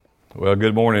Well,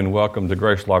 good morning and welcome to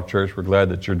Grace Life Church. We're glad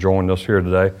that you're joining us here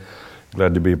today.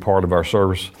 Glad to be a part of our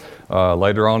service.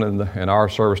 Later on in our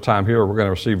service time here, we're going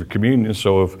to receive a communion.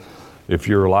 So if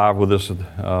you're live with us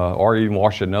or even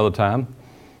watch it another time,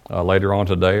 later on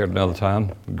today or another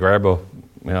time, grab a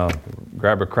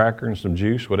cracker and some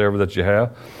juice, whatever that you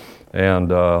have.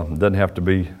 And it doesn't have to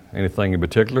be anything in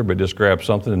particular, but just grab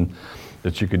something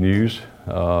that you can use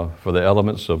for the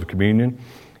elements of communion.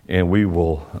 And we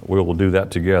will do that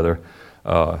together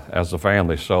as a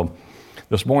family. So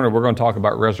this morning we're going to talk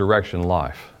about resurrection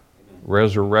life.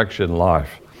 Resurrection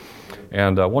life.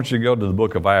 And I want you to go to the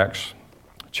book of Acts,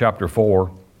 chapter 4.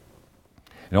 And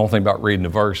the only thing about reading the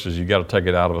verse is you got to take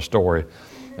it out of a story.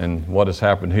 And what has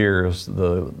happened here is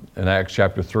in Acts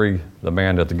chapter 3, the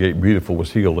man at the gate beautiful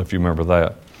was healed, if you remember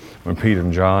that. When Peter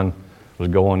and John was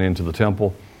going into the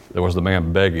temple, there was the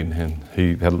man begging, and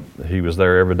he was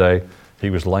there every day. He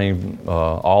was lame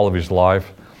all of his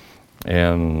life,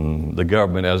 and the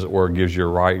government, as it were, gives you a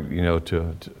right,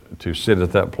 to sit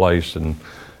at that place, and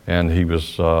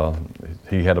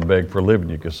he had to beg for a living,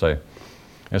 you could say.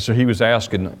 And so he was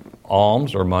asking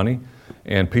alms or money,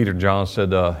 and Peter and John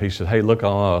said, "Hey, look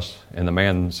on us." And the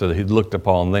man said he looked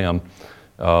upon them,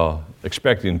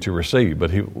 expecting to receive. But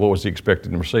what was he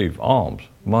expecting to receive? Alms,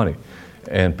 money.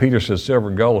 And Peter said, "Silver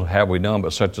and gold have we none,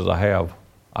 but such as I have,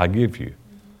 I give you."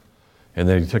 And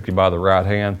then he took him by the right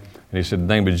hand, and he said, "In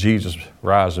the name of Jesus,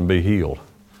 rise and be healed."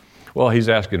 Well, he's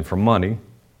asking for money.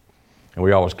 And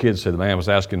we always kids say the man was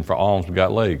asking for alms but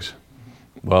got legs.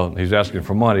 Well, he's asking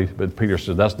for money, but Peter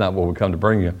said, "That's not what we come to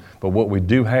bring you. But what we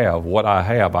do have, what I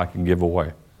have, I can give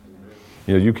away."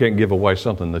 You can't give away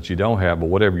something that you don't have, but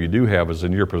whatever you do have is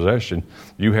in your possession.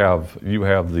 You have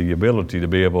the ability to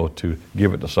be able to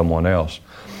give it to someone else.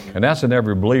 And that's in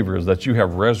every believer, is that you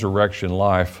have resurrection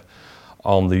life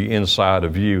on the inside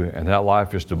of you, and that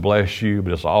life is to bless you,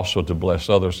 but it's also to bless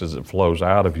others as it flows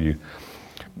out of you.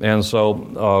 And so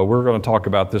we're going to talk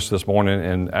about this morning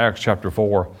in Acts chapter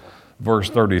 4, verse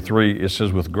 33. It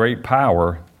says, "With great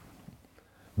power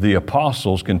the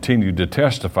apostles continued to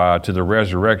testify to the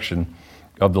resurrection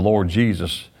of the Lord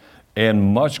Jesus,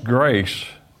 and much grace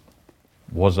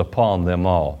was upon them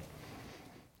all."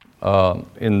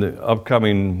 In the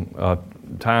upcoming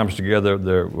times together,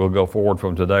 we'll go forward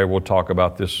from today. We'll talk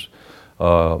about this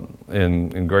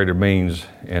in greater means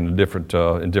and in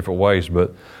different ways.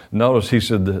 But notice he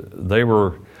said that they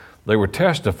were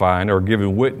testifying or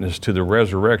giving witness to the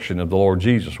resurrection of the Lord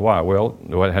Jesus. Why? Well,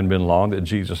 it hadn't been long that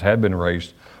Jesus had been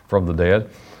raised from the dead,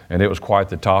 and it was quite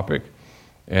the topic.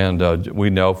 And we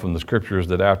know from the scriptures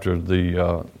that after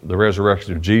the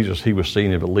resurrection of Jesus, he was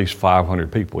seen of at least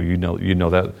 500 people. You know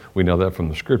that. We know that from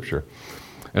the scripture.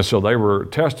 And so they were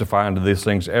testifying to these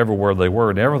things everywhere they were.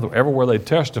 And everywhere they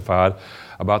testified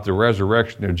about the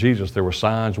resurrection of Jesus, there were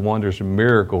signs, wonders, and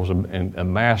miracles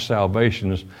and mass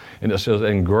salvations. And it says,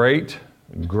 "And great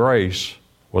grace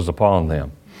was upon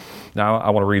them." Now, I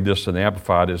want to read this in the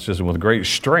Amplified. It says, "And with great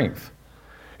strength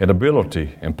and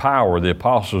ability and power, the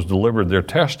apostles delivered their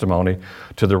testimony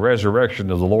to the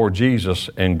resurrection of the Lord Jesus,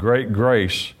 and great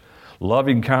grace,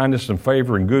 loving kindness, and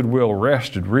favor and goodwill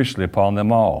rested richly upon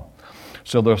them all."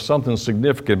 So there's something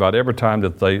significant about every time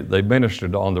that they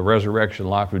ministered on the resurrection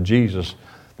life of Jesus,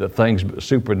 that things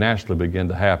supernaturally begin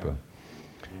to happen.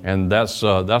 And that's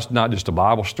not just a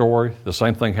Bible story. The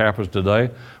same thing happens today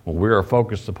when we are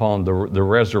focused upon the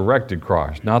resurrected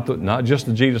Christ, not just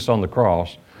the Jesus on the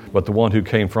cross, but the one who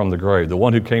came from the grave, the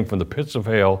one who came from the pits of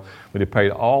hell, when he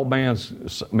paid all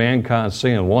mankind's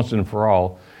sin once and for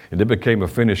all, and it became a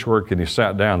finished work, and he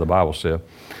sat down, the Bible said.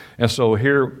 And so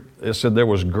here it said there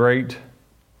was great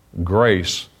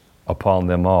grace upon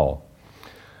them all.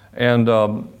 And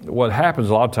what happens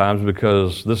a lot of times,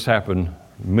 because this happened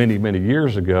many, many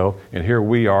years ago, and here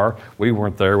we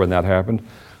weren't there when that happened,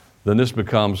 then this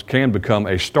can become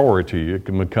a story to you. It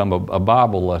can become a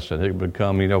Bible lesson. It can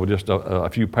become, just a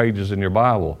few pages in your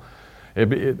Bible.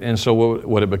 And so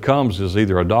what it becomes is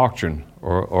either a doctrine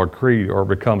or a creed, or it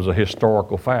becomes a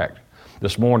historical fact.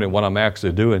 This morning, what I'm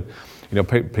actually doing,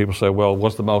 people say, "Well,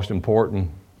 what's the most important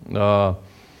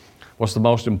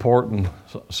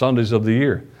Sundays of the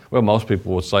year?" Well, most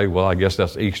people would say, "Well, I guess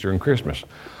that's Easter and Christmas."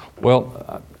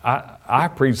 Well, I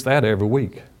preach that every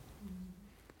week.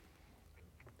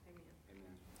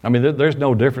 I mean, there's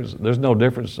no difference. There's no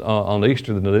difference on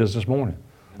Easter than it is this morning.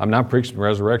 I'm preaching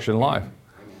resurrection life.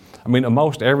 I mean,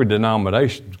 most every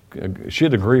denomination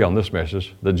should agree on this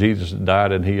message, that Jesus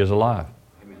died and he is alive.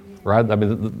 Right? I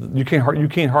mean, you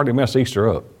can't hardly mess Easter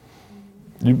up.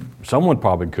 Someone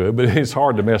probably could, but it's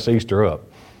hard to mess Easter up.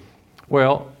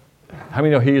 Well, how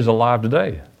many know he is alive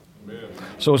today? Amen.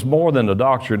 So it's more than a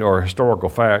doctrine or a historical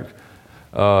fact.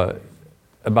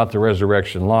 about the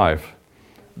resurrection life.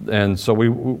 And so we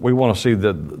want to see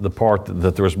that the part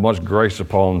that there was much grace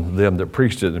upon them that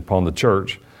preached it upon the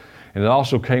church. And it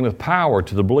also came with power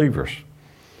to the believers.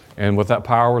 And with that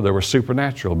power, there was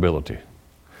supernatural ability.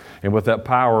 And with that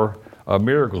power,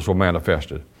 miracles were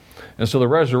manifested. And so the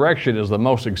resurrection is the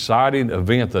most exciting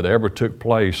event that ever took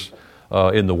place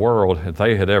in the world that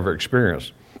they had ever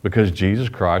experienced, because Jesus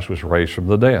Christ was raised from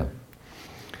the dead.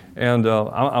 And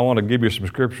I want to give you some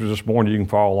scriptures this morning. You can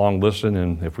follow along, listen,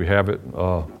 and if we have it,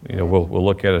 we'll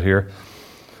look at it here.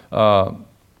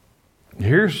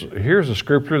 Here's a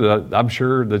scripture that I'm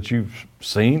sure that you've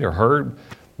seen or heard,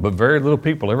 but very little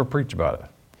people ever preach about it.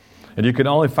 And you can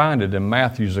only find it in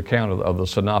Matthew's account of the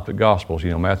Synoptic Gospels,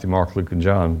 Matthew, Mark, Luke, and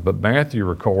John. But Matthew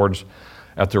records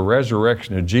at the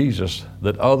resurrection of Jesus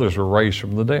that others were raised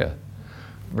from the dead.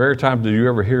 Very time did you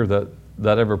ever hear that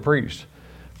ever preached.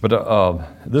 But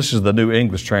this is the New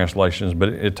English translations, but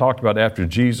it talked about after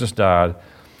Jesus died,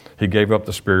 he gave up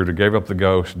the spirit, or gave up the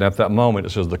ghost. And at that moment, it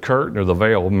says the curtain or the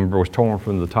veil, remember, was torn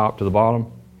from the top to the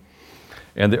bottom.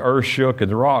 And the earth shook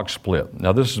and the rocks split.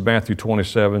 Now this is Matthew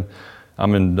 27.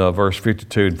 I'm in verse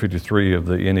 52 and 53 of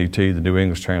the NET, the New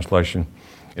English translation.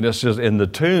 And it says, and the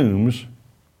tombs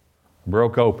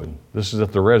broke open. This is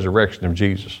at the resurrection of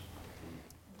Jesus.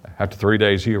 After 3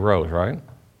 days he arose, right?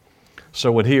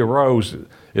 So when he arose,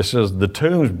 it says the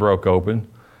tombs broke open,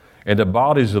 and the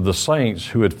bodies of the saints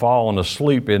who had fallen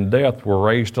asleep in death were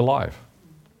raised to life.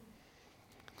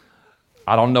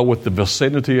 I don't know what the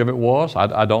vicinity of it was.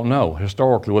 I don't know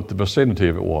historically what the vicinity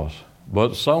of it was.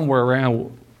 But somewhere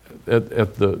around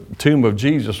at the tomb of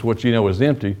Jesus, which is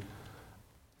empty,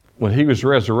 when he was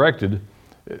resurrected,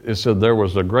 it said there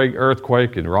was a great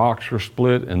earthquake and rocks were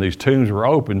split and these tombs were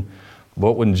open.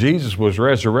 But when Jesus was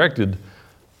resurrected,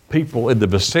 people in the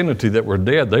vicinity that were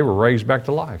dead, they were raised back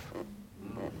to life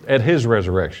at his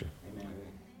resurrection.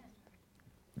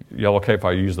 Y'all okay if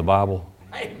I use the Bible?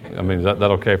 I mean, is that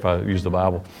okay if I use the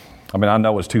Bible? I mean, I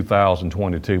know it's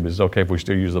 2022, but it's okay if we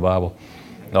still use the Bible?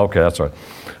 Okay, that's right.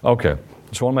 Okay,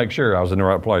 just want to make sure I was in the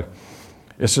right place.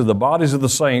 It says, the bodies of the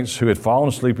saints who had fallen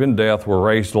asleep in death were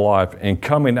raised to life, and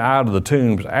coming out of the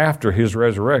tombs after his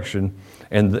resurrection,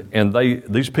 and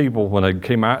these people, when they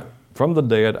came out from the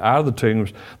dead, out of the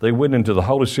tombs, they went into the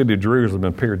holy city of Jerusalem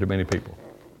and appeared to many people.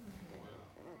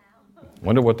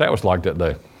 Wonder what that was like that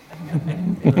day.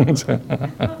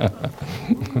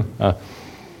 I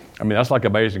mean, that's like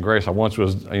Amazing Grace. I once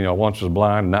was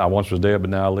blind, and now I once was dead, but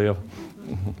now I live.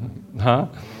 Huh?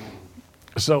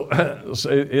 So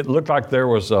it looked like there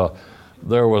was a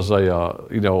backwash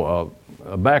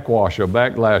or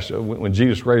backlash when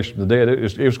Jesus raised from the dead.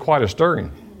 It was quite a stirring.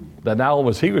 That not only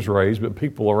was he was raised, but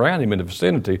people around him in the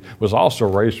vicinity was also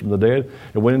raised from the dead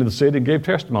and went into the city and gave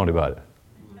testimony about it.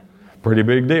 Pretty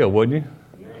big deal, wouldn't you?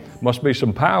 Must be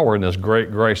some power in this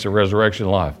great grace and resurrection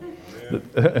life.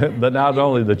 That not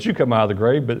only that you come out of the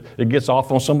grave, but it gets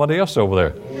off on somebody else over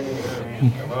there.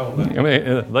 I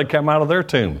mean, they come out of their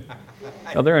tomb.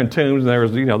 Now they're in tombs, and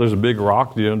there's a big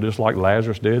rock, just like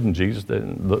Lazarus did, and Jesus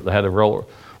did. They had a roller.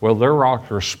 Well, their rocks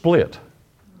were split.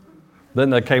 Then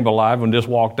they came alive and just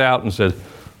walked out and said,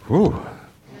 "Whew,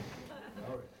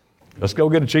 let's go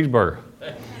get a cheeseburger."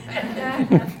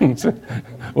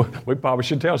 We probably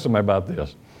should tell somebody about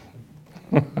this.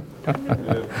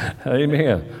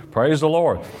 Amen. Praise the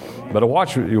Lord. But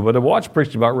watch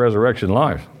preaching about resurrection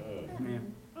life.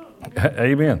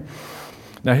 Amen.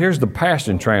 Now here's the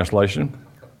Passion Translation.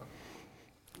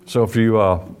 So if you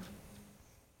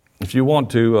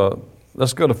want to,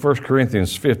 let's go to 1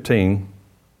 Corinthians 15.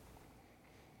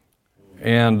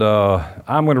 And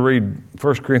I'm going to read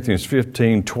 1 Corinthians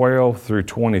 15, 12 through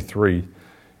 23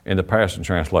 in the Passion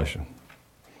Translation.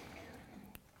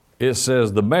 It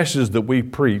says, the message that we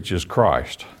preach is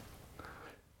Christ,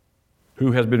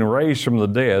 who has been raised from the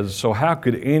dead. So how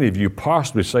could any of you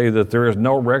possibly say that there is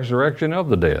no resurrection of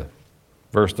the dead?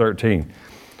 Verse 13.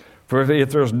 For if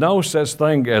there's no such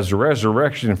thing as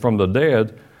resurrection from the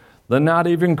dead, then not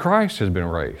even Christ has been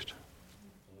raised.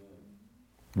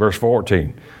 Verse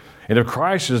 14. And if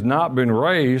Christ has not been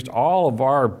raised, all of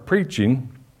our preaching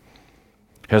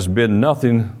has been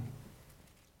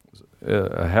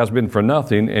for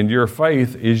nothing, and your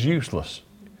faith is useless.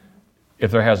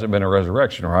 If there hasn't been a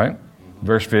resurrection, right?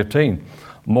 Verse 15.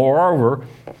 Moreover,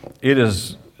 it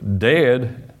is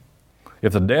dead.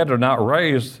 If the dead are not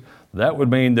raised, that would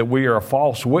mean that we are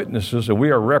false witnesses, and we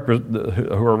are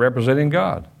who are representing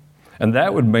God. And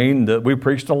that would mean that we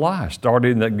preached a lie,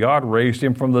 starting that God raised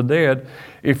him from the dead,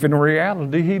 if in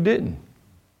reality he didn't.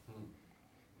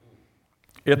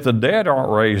 If the dead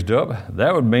aren't raised up,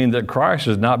 that would mean that Christ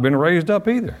has not been raised up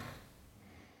either.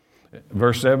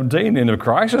 Verse 17, and if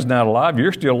Christ is not alive,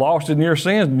 you're still lost in your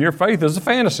sins, and your faith is a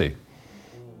fantasy.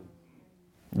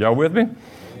 Y'all with me?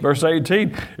 Verse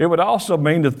 18, it would also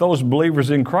mean that those believers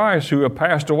in Christ who have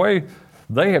passed away,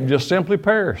 they have just simply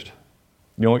perished.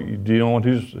 Do you know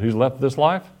who's left this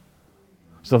life?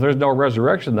 So if there's no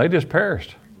resurrection, they just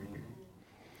perished.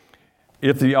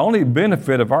 If the only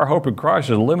benefit of our hope in Christ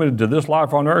is limited to this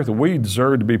life on earth, we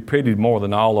deserve to be pitied more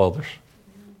than all others.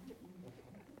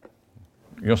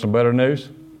 You want some better news?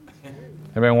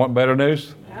 Anybody want better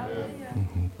news?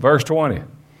 Verse 20.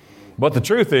 But the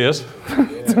truth is,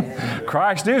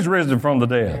 Christ is risen from the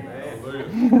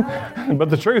dead. But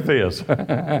the truth is,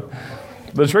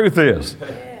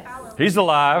 He's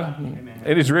alive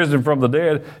and He's risen from the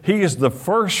dead. He is the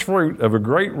first fruit of a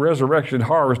great resurrection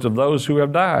harvest of those who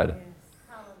have died.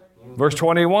 Verse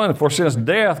 21, for since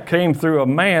death came through a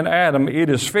man, Adam, it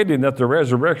is fitting that the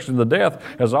resurrection of the death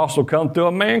has also come through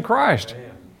a man, Christ.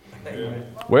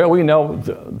 Well, we know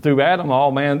through Adam,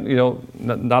 all man,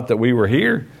 not that we were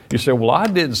here. You say, well, I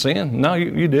didn't sin. No,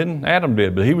 you didn't. Adam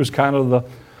did, but he was kind of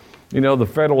the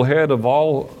federal head of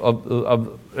all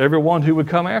of everyone who would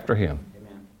come after him.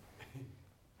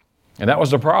 And that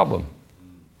was the problem.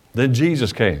 Then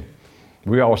Jesus came.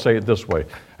 We always say it this way.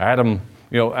 Adam,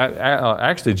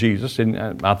 actually Jesus,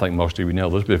 and I think most of you know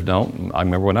this, but if you don't, I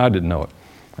remember when I didn't know it.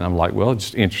 And I'm like, well, it's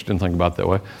just interesting to think about it that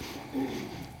way.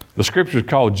 The scriptures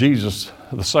call Jesus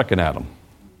the second Adam.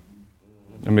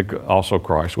 I mean, also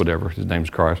Christ, whatever. His name's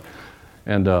Christ.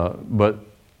 And but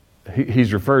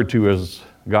he's referred to as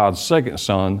God's second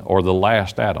son or the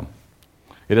last Adam.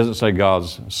 It doesn't say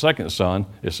God's second son.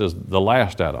 It says the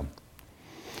last Adam.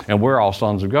 And we're all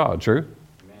sons of God, true?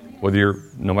 Whether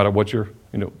no matter what your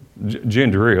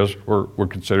gender is, we're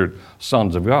considered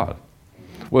sons of God.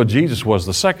 Well, Jesus was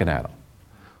the second Adam.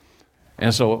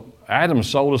 And so Adam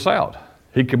sold us out.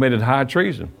 He committed high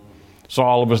treason. So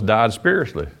all of us died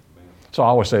spiritually. So I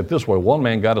always say it this way, one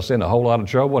man got us in a whole lot of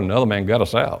trouble and another man got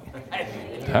us out.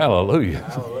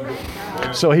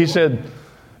 Hallelujah. So he said,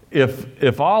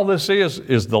 if all this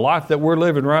is the life that we're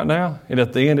living right now, and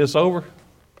at the end it's over,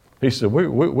 he said,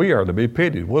 we are to be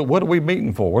pitied. What are we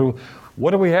meeting for?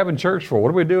 What are we having church for? What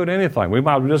are we doing anything? We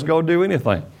might just go do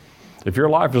anything. If your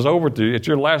life is over, it's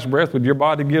your last breath when your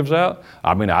body gives out,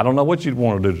 I don't know what you'd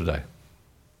want to do today.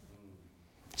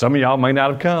 Some of y'all may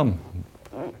not have come.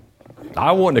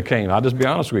 I wouldn't have came. I'll just be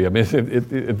honest with you.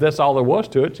 If that's all there was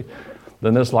to it,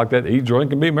 then it's like that, eat,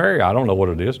 drink, and be merry. I don't know what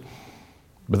it is.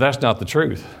 But that's not the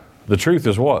truth. The truth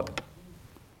is what?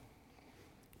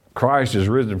 Christ is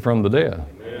risen from the dead.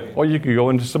 Amen. Or you could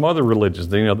go into some other religions,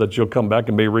 that you'll come back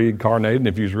and be reincarnated, and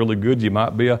if you're really good, you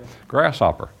might be a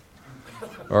grasshopper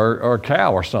or a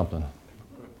cow or something.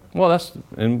 Well,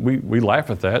 and we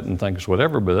laugh at that and think it's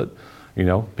whatever, but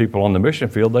people on the mission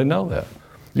field, they know that.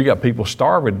 You got people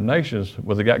starving in nations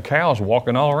where they got cows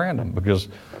walking all around them because,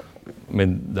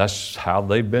 that's how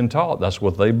they've been taught. That's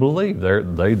what they believe.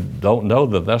 They don't know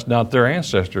that that's not their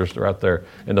ancestors right there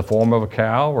in the form of a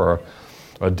cow or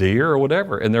a deer or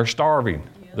whatever, and they're starving.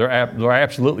 They're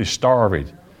absolutely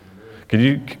starving. Can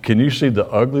you see the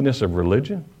ugliness of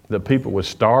religion? That people would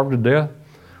starve to death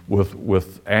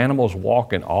with animals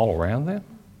walking all around them?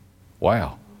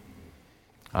 Wow.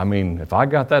 If I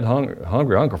got that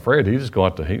hungry Uncle Fred, he's just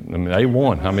going to eat.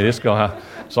 A1. It's going to,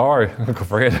 sorry, Uncle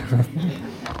Fred.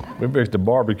 We fixed a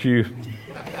barbecue.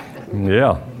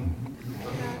 Yeah.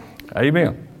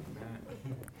 Amen.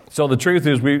 So the truth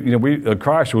is,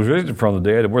 Christ was risen from the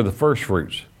dead, and we're the first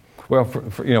fruits. Well,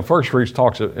 first fruits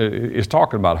is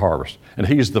talking about harvest, and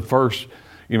He's the first.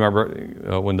 You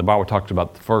remember when the Bible talks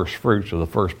about the first fruits or the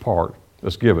first part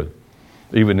that's given.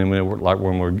 Even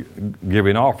when we're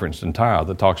giving offerings and tithe,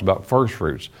 that talks about first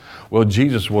fruits. Well,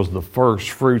 Jesus was the first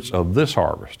fruits of this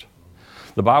harvest.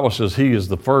 The Bible says He was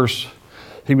the first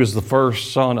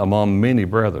son among many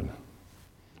brethren.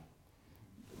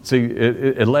 See,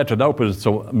 it left it open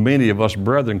so many of us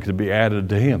brethren could be added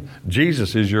to Him.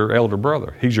 Jesus is your elder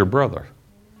brother. He's your brother.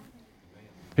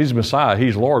 He's Messiah.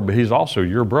 He's Lord, but He's also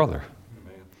your brother.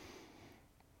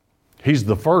 He's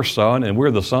the first son, and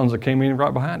we're the sons that came in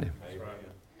right behind Him.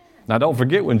 Now, don't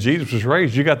forget, when Jesus was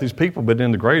raised, you got these people been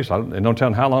in the graves. And don't tell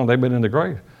them how long they've been in the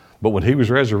grave. But when He was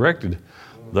resurrected,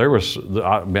 there was,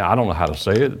 I don't know how to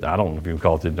say it. I don't know if you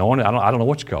call it the anointing. I don't know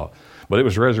what you call it. But it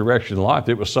was resurrection life.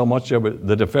 It was so much of it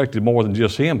that affected more than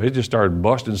just Him. It just started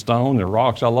busting stones and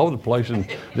rocks all over the place. And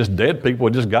just dead people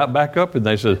just got back up and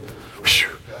they said, whew.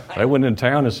 They went in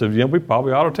town and said, we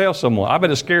probably ought to tell someone. I bet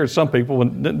it scared some people.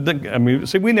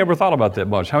 We never thought about that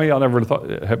much. How many of y'all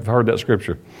never have heard that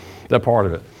scripture, that part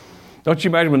of it? Don't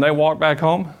you imagine when they walked back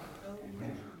home?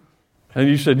 And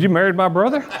you said, you married my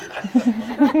brother?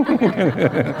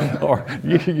 Or,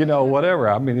 whatever.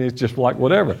 I mean, it's just like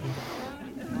whatever.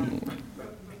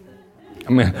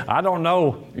 I mean, I don't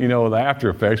know, the after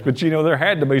effects, but, there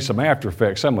had to be some after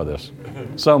effects, some of this,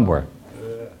 somewhere.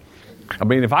 I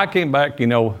mean, if I came back,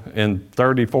 in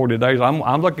 30, 40 days,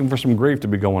 I'm looking for some grief to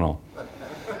be going on.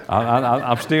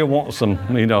 I still want some,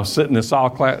 sitting in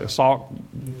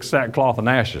sackcloth and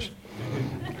ashes.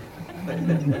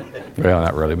 Well,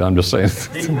 not really, but I'm just saying.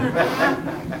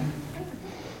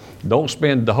 Don't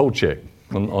spend the whole check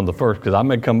on the first, because I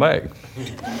may come back.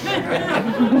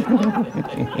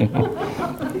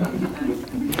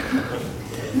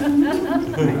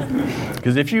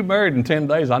 Because if you married in 10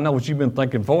 days, I know what you've been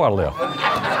thinking before I left.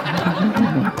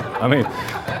 I mean,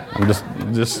 I'm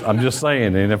just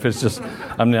saying, and if it's just,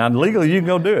 legally you can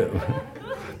go do it.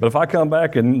 But if I come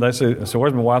back and they say, so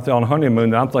where's my wife on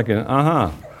honeymoon? I'm thinking,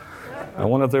 I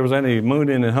wonder if there was any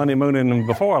mooning and honeymooning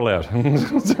before I left.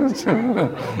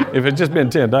 If it's just been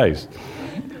 10 days.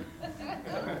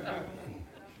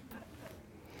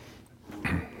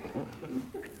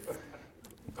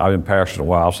 I've been pastoring a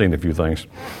while. I've seen a few things.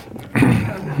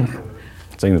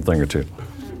 Seen a thing or two.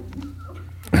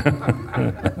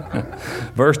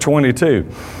 Verse 22.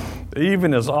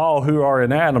 Even as all who are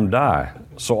in Adam die,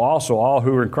 so also all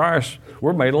who are in Christ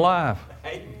were made alive.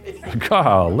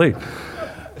 Golly.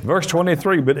 Verse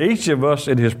 23, but each of us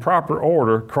in his proper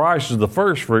order, Christ is the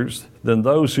first fruits, then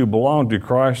those who belong to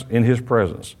Christ in his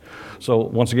presence. So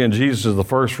once again, Jesus is the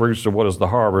first fruits of what is the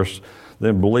harvest,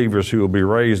 then believers who will be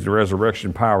raised to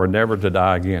resurrection power, never to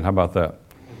die again. How about that?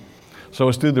 So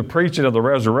it's through the preaching of the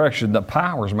resurrection that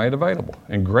power is made available.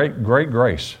 And great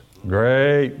grace.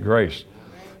 Great grace.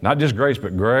 Not just grace,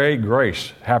 but great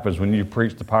grace happens when you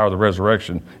preach the power of the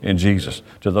resurrection in Jesus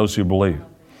to those who believe.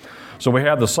 So we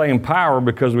have the same power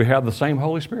because we have the same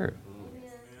Holy Spirit.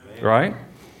 Right?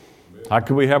 How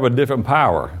could we have a different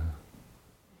power?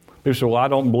 People say, well, I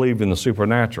don't believe in the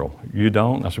supernatural. You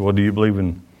don't? I said, well, do you believe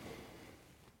in...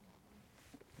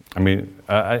 and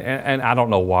I don't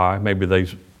know why. Maybe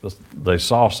they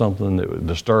saw something that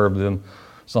disturbed them.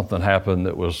 Something happened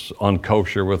that was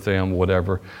unkosher with them,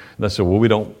 whatever. And they said, well, we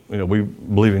don't, we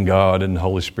believe in God and the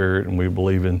Holy Spirit, and we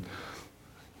believe in,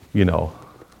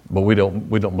 but we don't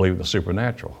believe in the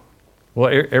supernatural.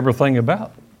 Well, everything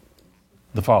about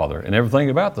the Father and everything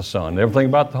about the Son and everything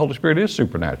about the Holy Spirit is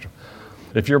supernatural.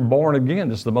 If you're born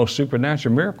again, it's the most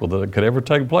supernatural miracle that could ever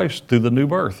take place through the new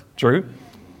birth. True?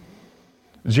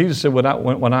 Jesus said,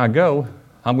 when I go,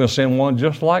 I'm going to send one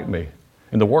just like me.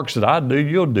 And the works that I do,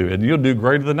 you'll do, and you'll do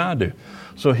greater than I do.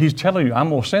 So he's telling you, I'm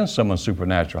going to send someone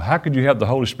supernatural. How could you have the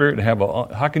Holy Spirit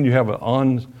and how can you have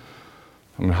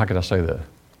how can I say that?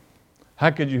 How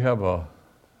could you have a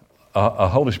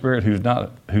Holy Spirit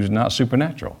who's not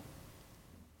supernatural?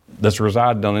 That's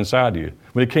residing on inside of you.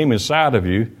 When it came inside of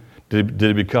you, did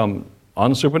it become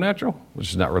unsupernatural? Which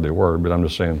is not really a word, but I'm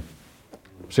just saying.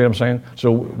 See what I'm saying?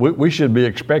 So we should be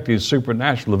expecting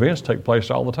supernatural events to take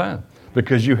place all the time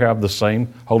because you have the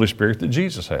same Holy Spirit that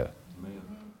Jesus had.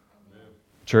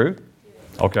 True?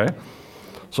 Okay.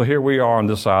 So here we are on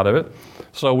this side of it.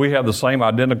 So we have the same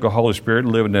identical Holy Spirit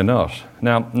living in us.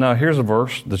 Now here's a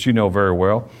verse that you know very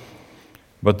well.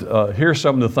 But here's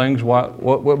some of the things what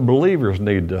believers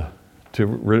need to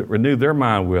renew their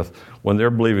mind with when they're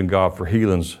believing God for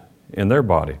healings in their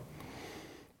body.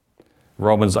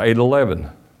 Romans 8:11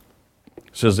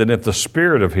 says that if the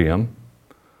Spirit of Him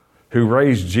who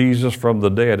raised Jesus from the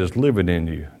dead is living in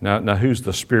you. Now who's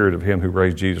the Spirit of Him who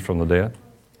raised Jesus from the dead?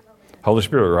 Holy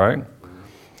Spirit, right?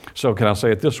 So can I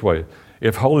say it this way?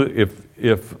 If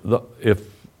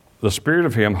the Spirit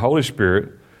of Him, Holy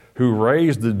Spirit, who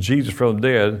raised Jesus from the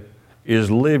dead is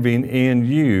living in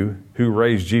you, who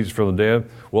raised Jesus from the dead,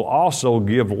 will also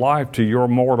give life to your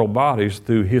mortal bodies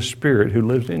through His Spirit who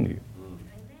lives in you.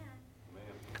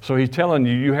 So He's telling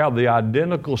you, you have the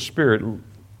identical Spirit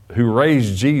who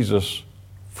raised Jesus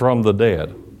from the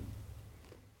dead,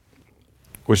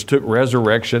 which took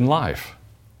resurrection life.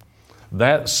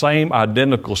 That same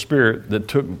identical Spirit that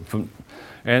took from,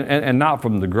 and not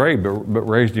from the grave, but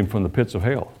raised Him from the pits of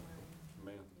hell.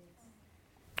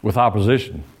 With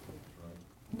opposition.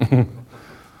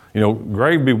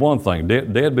 Grave be one thing,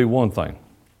 dead be one thing.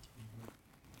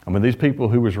 These people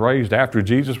who was raised after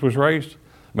Jesus was raised,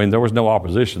 there was no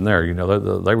opposition there.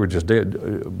 They were just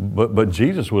dead. But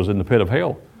Jesus was in the pit of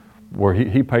hell where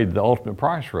he paid the ultimate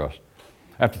price for us.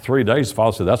 After 3 days, the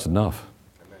Father said, that's enough.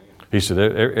 He said,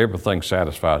 everything's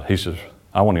satisfied. He says,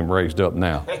 I want Him raised up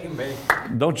now. Amen.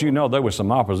 Don't you know there was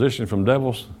some opposition from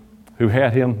devils who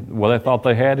had Him? Well, they thought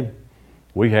they had Him.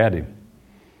 We had Him.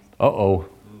 Uh-oh.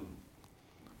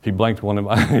 He blinked one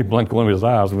of his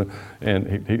eyes,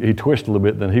 and he twisted a little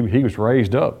bit. Then he was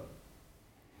raised up.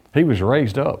 He was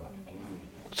raised up.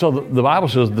 So the Bible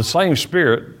says the same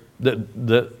Spirit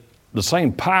the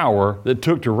same power that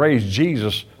took to raise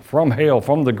Jesus from hell,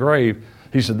 from the grave,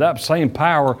 he said that same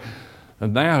power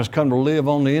now has come to live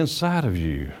on the inside of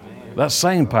you. That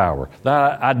same power,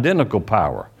 that identical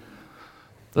power.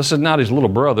 This is not his little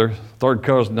brother, third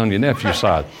cousin on your nephew's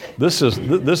side. This is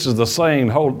the same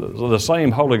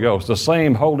Holy Ghost, the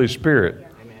same Holy Spirit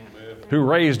who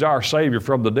raised our Savior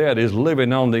from the dead is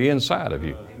living on the inside of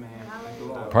you.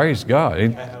 Praise God.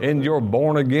 In your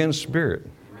born again spirit,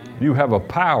 you have a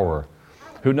power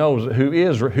who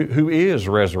is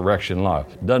resurrection life.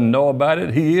 Doesn't know about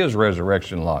it, he is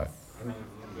resurrection life.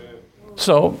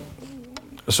 So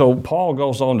Paul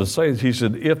goes on to say, he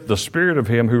said, if the Spirit of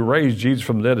him who raised Jesus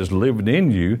from the dead is living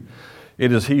in you,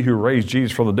 it is he who raised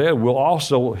Jesus from the dead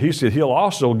he said, he'll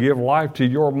also give life to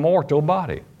your mortal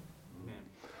body.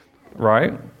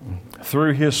 Right?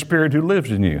 Through his Spirit who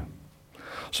lives in you.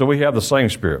 So we have the same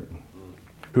Spirit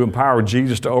who empowered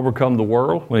Jesus to overcome the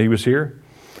world when he was here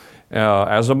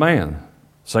as a man.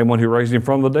 Same one who raised him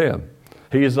from the dead.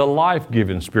 He is a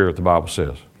life-giving Spirit, the Bible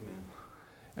says,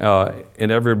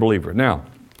 in every believer. Now,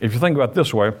 if you think about it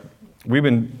this way,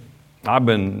 I've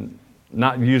been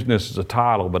not using this as a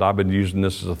title, but I've been using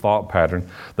this as a thought pattern,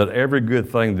 that every good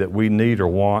thing that we need or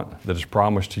want that is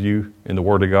promised to you in the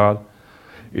Word of God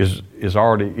it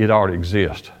already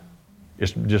exists.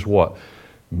 It's just what?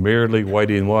 Merely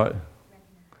waiting what?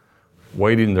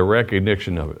 Waiting the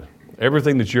recognition of it.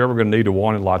 Everything that you're ever going to need or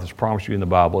want in life that's promised you in the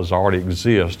Bible is already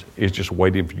exist. It's just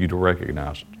waiting for you to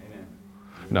recognize it. Amen.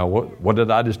 Now, what did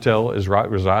I just tell is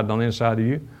residing on the inside of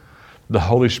you? The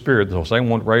Holy Spirit, the same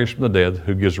one raised from the dead,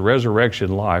 who gives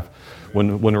resurrection life.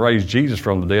 When raised Jesus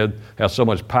from the dead, has so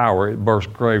much power, it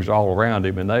burst graves all around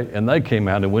him. And they came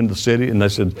out and went to the city and they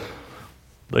said,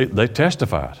 they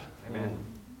testified. Amen.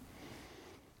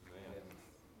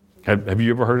 Have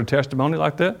you ever heard a testimony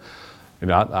like that? You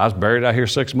know, I was buried out here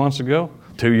 6 months ago.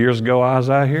 2 years ago, I was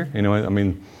out here.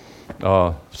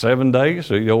 7 days,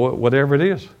 whatever it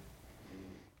is.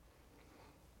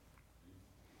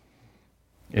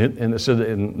 And it said,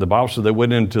 and the Bible said they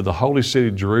went into the holy city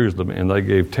of Jerusalem and they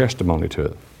gave testimony to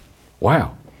it.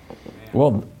 Wow.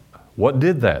 Well, what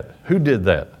did that? Who did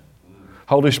that?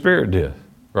 Holy Spirit did,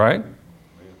 right?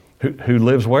 Who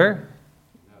lives where?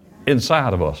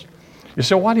 Inside of us. You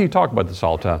say, why do you talk about this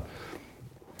all the time?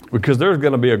 Because there's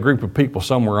going to be a group of people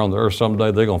somewhere on the earth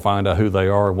someday, they're going to find out who they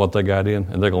are and what they got in,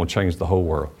 and they're going to change the whole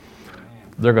world.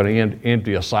 They're going to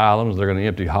empty asylums. They're going to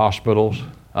empty hospitals.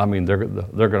 I mean, they're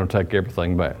going to take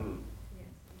everything back.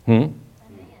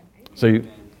 See,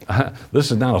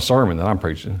 this is not a sermon that I'm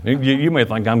preaching. You may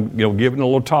think I'm giving a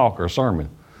little talk or a sermon.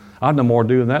 I'm no more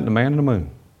doing that than the man in the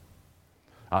moon.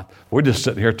 We're just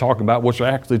sitting here talking about what's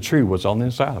actually true, what's on the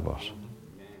inside of us.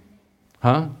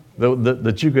 Huh?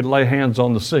 That you can lay hands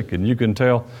on the sick and you can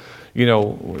tell,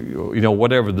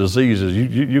 whatever disease is,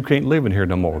 you can't live in here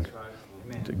no more.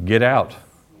 Get out.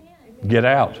 Get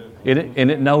out.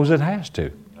 And it knows it has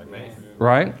to.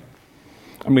 Right?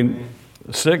 I mean,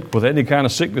 sick with any kind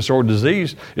of sickness or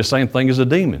disease is the same thing as a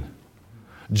demon.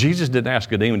 Jesus didn't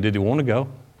ask a demon, did he want to go?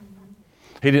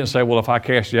 He didn't say, well, if I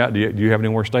cast you out, do you have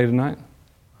anywhere to stay tonight?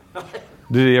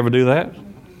 Did he ever do that?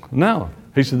 No.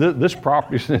 He said, this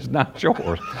property is not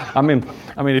yours. I mean,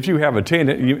 if you have a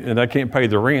tenant and they can't pay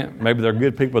the rent, maybe they're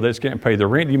good people, they just can't pay the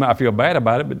rent, you might feel bad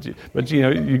about it, but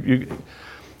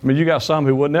you got some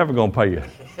who were never going to pay you.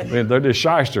 I mean, they're just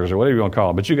shysters or whatever you want to call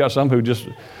them. But you got some who just,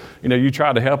 you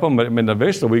try to help them, but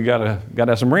eventually we got to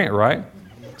have some rent, right?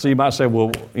 So you might say,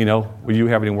 well, will you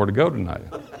have anywhere to go tonight?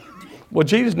 Well,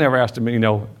 Jesus never asked him,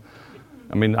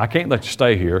 I can't let you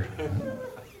stay here.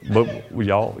 But will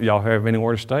y'all have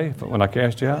anywhere to stay when I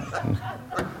cast you out?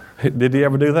 Did he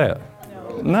ever do that?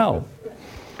 No.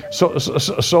 So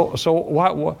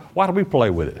why do we play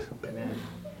with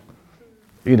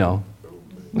it?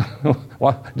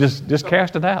 Why, just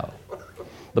cast it out.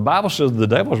 The Bible says the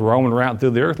devil's roaming around through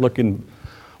the earth looking.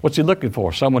 What's he looking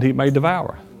for? Someone he may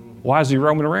devour. Why is he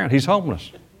roaming around? He's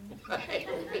homeless.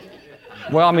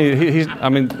 Well,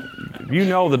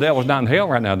 the devil's not in hell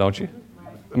right now, don't you?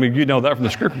 You know that from the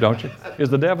scripture, don't you? Is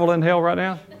the devil in hell right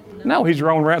now? No, he's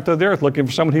roaming around through the earth looking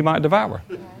for someone he might devour.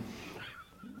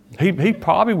 He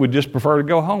probably would just prefer to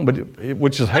go home,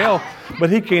 which is hell, but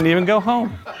he can't even go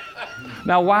home.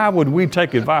 Now, why would we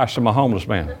take advice from a homeless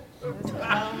man?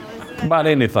 About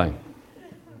anything.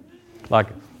 Like,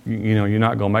 you're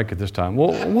not going to make it this time.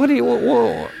 Well, what do you...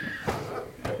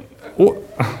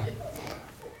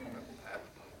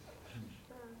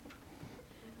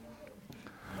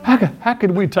 How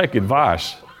could we take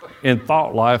advice in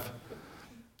thought life?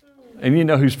 And you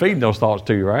know who's feeding those thoughts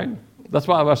to you, right? That's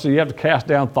why I say you have to cast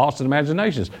down thoughts and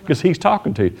imaginations, because he's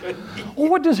talking to you. Well,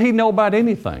 what does he know about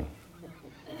anything?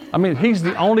 I mean, he's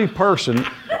the only person,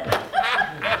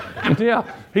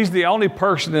 he's the only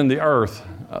person in the earth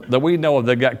that we know of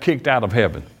that got kicked out of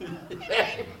heaven.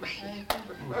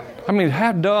 I mean,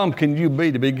 how dumb can you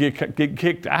be to get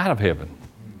kicked out of heaven?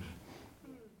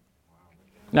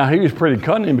 Now, he was pretty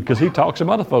cunning because he talked some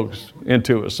other folks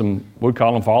into it. We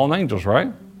call them fallen angels,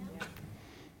 right?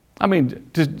 I mean,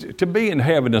 to be in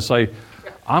heaven and say,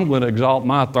 I'm going to exalt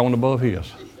my throne above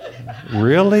his.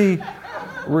 Really?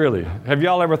 Really? Have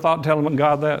y'all ever thought telling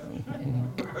God that?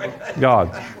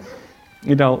 God,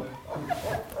 you know,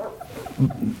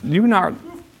 you're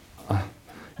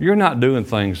not doing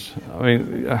things. I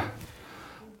mean,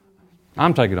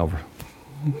 I'm taking over.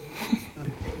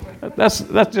 That's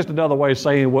just another way of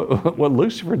saying what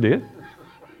Lucifer did.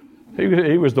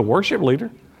 He was the worship leader,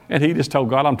 and he just told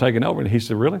God, I'm taking over. And he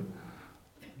said, really?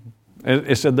 And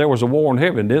it said there was a war in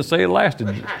heaven. Didn't say it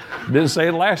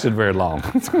lasted very long.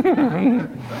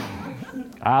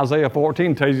 Isaiah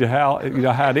 14 tells you how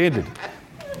it ended.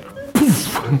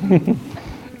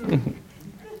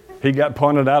 He got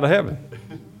punted out of heaven.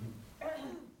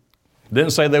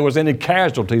 Didn't say there was any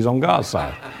casualties on God's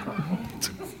side.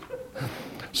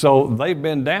 So they've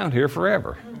been down here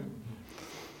forever.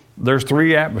 There's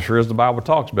 3 atmospheres the Bible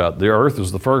talks about. The earth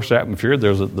is the first atmosphere.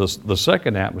 There's the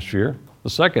second atmosphere, the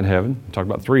second heaven. We talk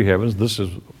about 3 heavens. This is,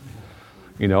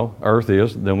 earth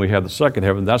is. Then we have the second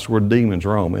heaven. That's where demons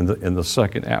roam, in the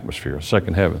second atmosphere,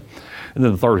 second heaven. And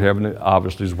then the third heaven,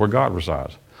 obviously, is where God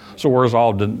resides. So where's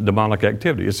all demonic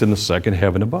activity? It's in the second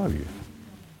heaven above you.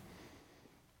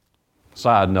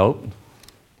 Side note,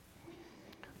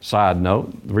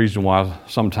 the reason why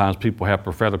sometimes people have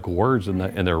prophetical words and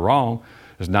they're wrong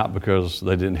is not because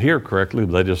they didn't hear correctly,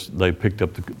 but they picked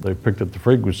up the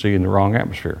frequency in the wrong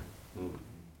atmosphere.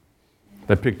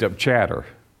 They picked up chatter.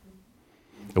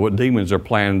 What demons are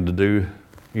planning to do,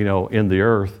 in the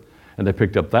earth, and they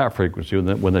picked up that frequency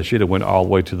when they should have went all the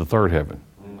way to the third heaven.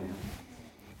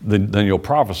 Then you'll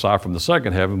prophesy from the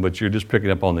second heaven, but you're just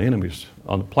picking up on the enemies,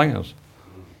 on the plans.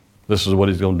 This is what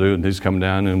he's going to do, and he's coming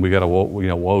down, and we got to,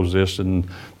 woe's this, and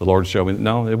the Lord showed me.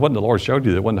 No, it wasn't the Lord showed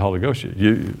you. It wasn't the Holy Ghost.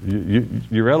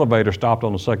 Your elevator stopped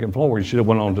on the second floor. You should have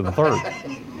went on to the third.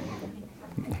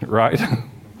 Right?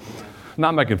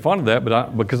 Not making fun of that,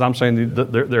 but because I'm saying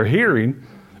that they're hearing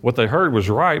what they heard was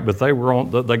right, but they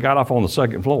got off on the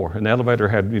second floor, and the elevator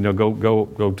had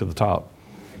go to the top.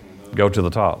 Go to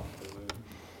the top.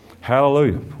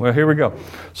 Hallelujah. Well, here we go.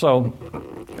 So,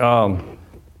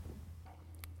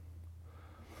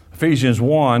 Ephesians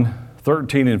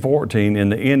 1:13 and 14 in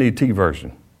the NET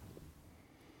version,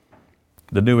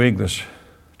 the New English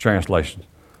translation.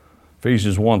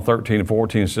 Ephesians 1:13 and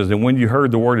 14 says, and when you heard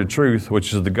the word of truth,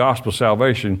 which is the gospel of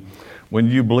salvation,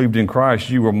 when you believed in Christ,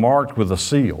 you were marked with a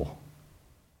seal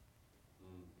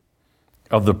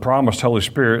of the promised Holy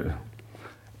Spirit.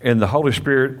 And the Holy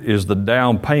Spirit is the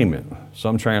down payment.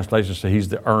 Some translations say he's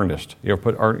the earnest. You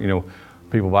ever put,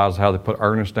 people Bibles how they put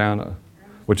earnest down,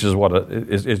 which is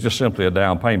it's just simply a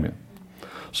down payment.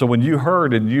 So when you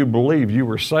heard and you believed, you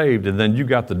were saved, and then you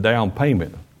got the down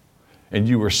payment, and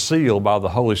you were sealed by the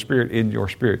Holy Spirit in your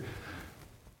spirit.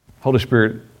 Holy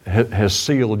Spirit has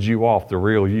sealed you off, the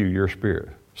real you, your spirit,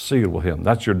 sealed with Him.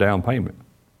 That's your down payment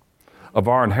of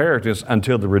our inheritance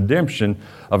until the redemption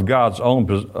of God's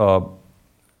own.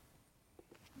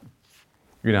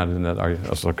 You're not in that, are you?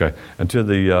 That's okay. Until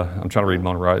I'm trying to read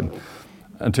my writing.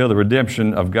 Until the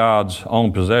redemption of God's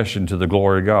own possession to the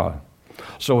glory of God.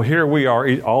 So here we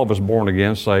are, all of us born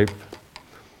again, saved.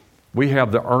 We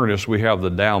have the earnest, we have the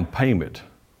down payment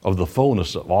of the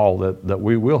fullness of all that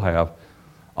we will have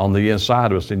on the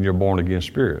inside of us in your born again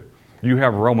spirit. You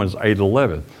have Romans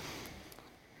 8:11.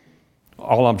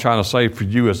 All I'm trying to say for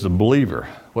you as the believer,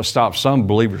 what stops some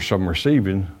believers from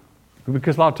receiving,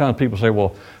 because a lot of times people say,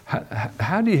 well,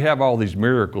 how do you have all these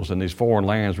miracles in these foreign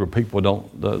lands where people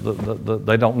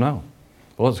they don't know?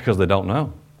 Well, it's because they don't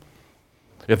know.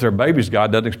 If they're babies,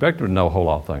 God doesn't expect them to know a whole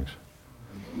lot of things.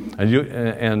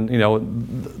 And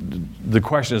the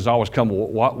question has always come,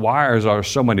 why are there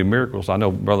so many miracles? I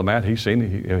know Brother Matt, he's seen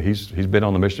it. He's been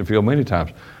on the mission field many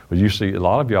times. But you see, a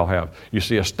lot of y'all have. You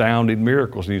see astounding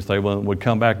miracles, and you say, well, when we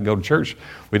come back and go to church,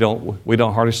 we don't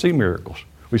hardly see miracles.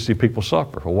 We see people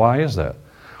suffer. Well, why is that?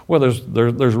 Well,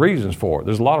 there's reasons for it.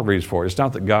 There's a lot of reasons for it. It's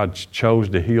not that God chose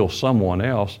to heal someone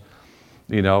else,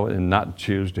 and not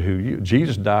choose to heal you.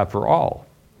 Jesus died for all.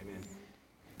 Amen.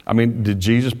 I mean, did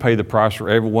Jesus pay the price for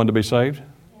everyone to be saved?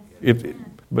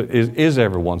 But is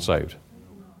everyone saved?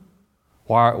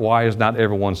 Why is not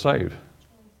everyone saved?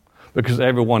 Because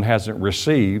everyone hasn't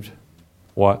received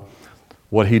what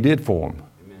he did for them.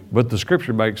 Amen. But the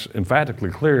Scripture makes emphatically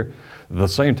clear, at the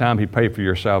same time he paid for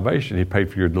your salvation, he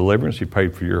paid for your deliverance, he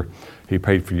paid for your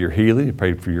healing, he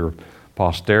paid for your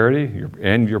posterity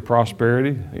and your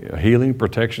prosperity, healing,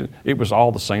 protection. It was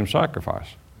all the same sacrifice.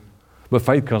 But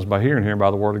faith comes by hearing, hearing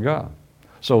by the Word of God.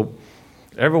 So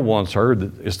everyone's heard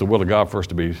that it's the will of God for us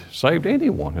to be saved,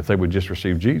 anyone, if they would just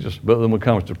receive Jesus. But then when it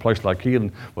comes to a place like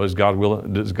healing, well, does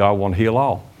God want to heal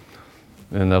all?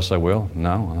 And they'll say, well,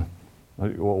 no.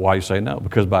 Why you say no?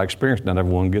 Because by experience, not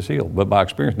everyone gets healed. But by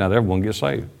experience, not everyone gets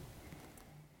saved.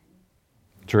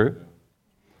 True?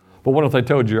 But what if they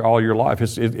told you all your life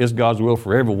it's God's will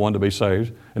for everyone to be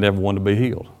saved and everyone to be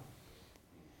healed?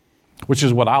 Which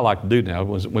is what I like to do now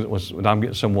when I'm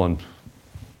getting someone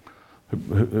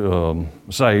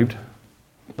saved,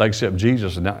 they accept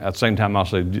Jesus, and at the same time I'll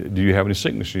say, do you have any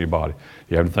sickness in your body? Do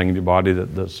you have anything in your body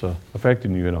that's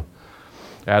affecting you in an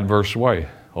adverse way?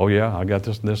 Oh yeah, I got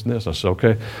this and this and this. I said,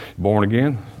 okay, born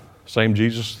again, same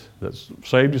Jesus that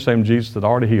saved you, same Jesus that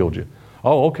already healed you.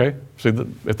 Oh, okay. See,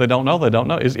 if they don't know, they don't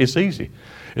know. It's easy.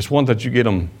 It's one that you get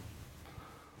them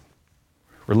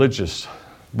religious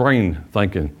brain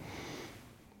thinking.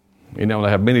 You know, they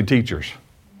have many teachers.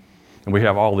 And we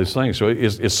have all these things. So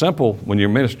it's simple when you're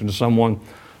ministering to someone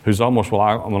who's almost what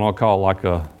I'm going to call like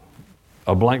a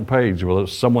blank page, where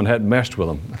someone hadn't messed with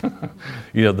them.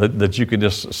 You know, that you can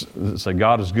just say,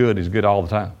 God is good. He's good all the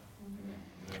time.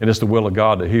 And it's the will of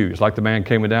God to heal you. It's like the man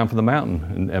came down from the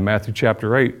mountain in Matthew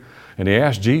chapter 8. And he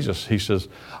asked Jesus, he says,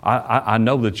 I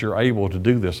know that you're able to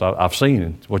do this. I've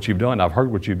seen what you've done. I've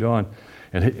heard what you've done.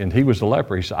 And he was a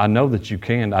leper. He said, I know that you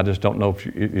can. I just don't know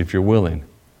if you're willing,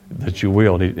 that you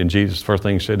will. And Jesus, first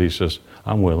thing he said, he says,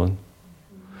 I'm willing.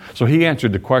 So he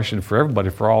answered the question for everybody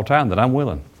for all time, that I'm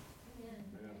willing.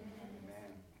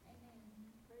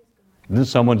 And then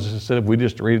someone just said, if we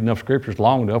just read enough scriptures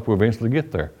long enough, we'll eventually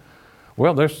get there.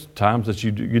 Well, there's times that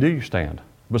you stand.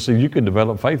 But see, you can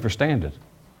develop faith for standing.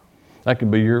 That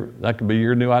can be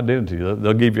your new identity.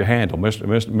 They'll give you a handle,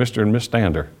 Mr. and Miss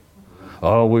Stander.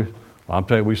 Oh, I'm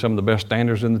telling you, we're some of the best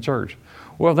standers in the church.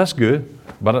 Well, that's good,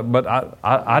 but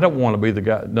I don't want to be the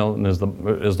guy known as the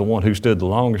one who stood the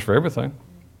longest for everything.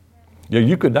 Yeah,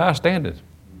 you could die standing.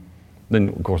 Then,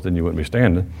 of course, you wouldn't be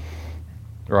standing,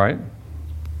 right?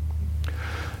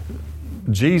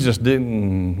 Jesus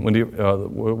didn't.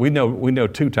 We know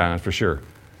 2 times for sure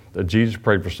that Jesus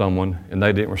prayed for someone and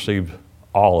they didn't receive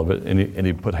all of it, and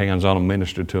he put hands on them,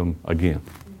 ministered to them again.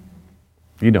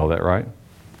 You know that, right?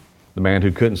 The man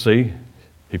who couldn't see,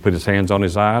 he put his hands on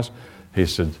his eyes. He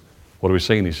said, what are we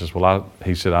seeing? He says,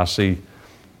 he said, I see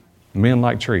men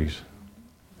like trees.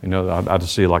 You know, I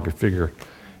just see like a figure.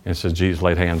 And it says, Jesus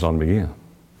laid hands on him again.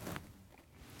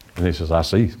 And he says, I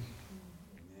see.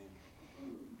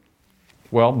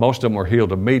 Well, most of them were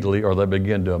healed immediately, or they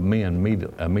began to amend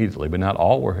immediately. But not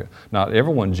all were. Not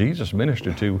everyone Jesus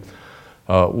ministered to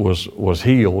was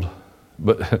healed.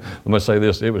 But let me say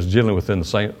this, it was generally within the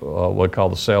same, what we call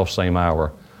the same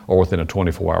hour, or within a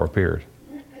 24-hour period.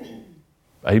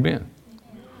 Amen.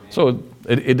 So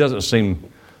it doesn't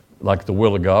seem like the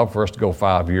will of God for us to go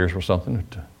 5 years or something,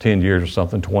 10 years or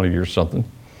something, 20 years or something.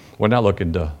 We're not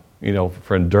looking to,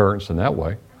 for endurance in that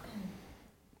way.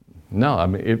 No, I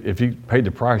mean, if you paid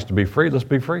the price to be free, let's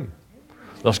be free.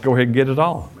 Let's go ahead and get it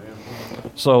all.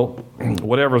 So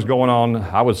whatever's going on,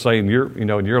 I would say in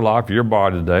your life, your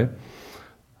body today,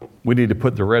 we need to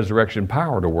put the resurrection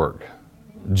power to work.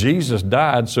 Jesus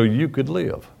died so you could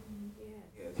live.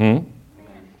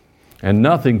 And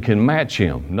nothing can match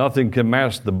him. Nothing can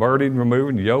match the burden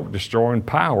removing, yoke destroying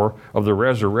power of the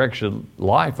resurrection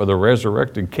life of the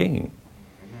resurrected King.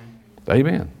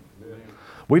 Amen.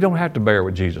 We don't have to bear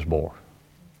what Jesus bore.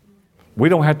 We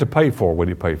don't have to pay for what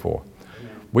he paid for.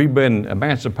 We've been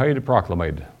emancipated,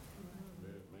 proclamated.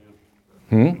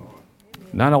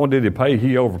 Not only did he pay,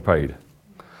 he overpaid.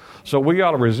 So we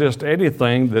ought to resist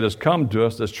anything that has come to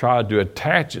us that's tried to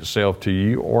attach itself to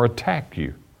you or attack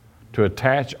you. To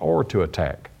attach or to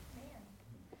attack.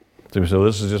 So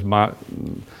this is just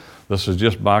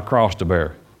my cross to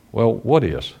bear. Well, what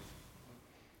is?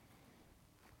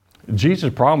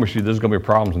 Jesus promised you there's going to be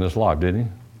problems in this life, didn't he?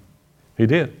 He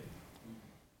did.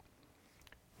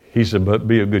 He said, but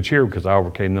be of good cheer because I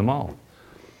overcame them all.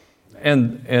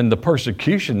 And the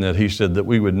persecution that he said that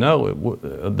we would know,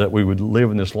 that we would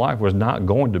live in this life, was not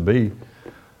going to be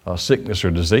sickness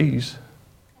or disease.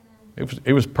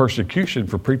 It was persecution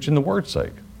for preaching the word's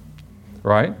sake,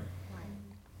 right?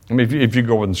 I mean, if you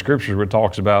go in the scriptures where it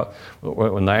talks about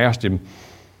when they asked him,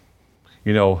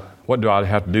 what do I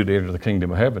have to do to enter the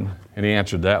kingdom of heaven? And he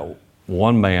answered that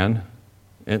one man,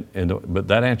 but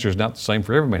that answer is not the same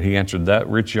for every man. He answered that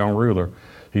rich young ruler.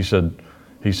 He said,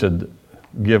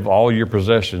 give all your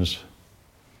possessions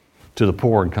to the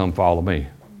poor and come follow me.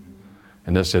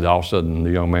 And that said, all of a sudden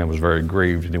the young man was very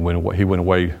grieved and he went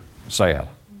away sad.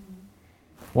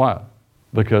 Why?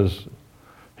 Because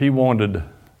he wanted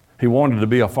to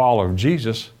be a follower of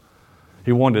Jesus.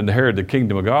 He wanted to inherit the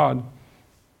kingdom of God.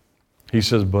 He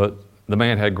says, but the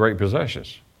man had great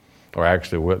possessions. Or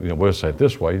actually, we'll say it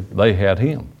this way, they had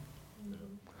him.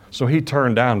 So he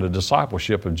turned down the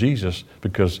discipleship of Jesus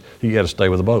because he had to stay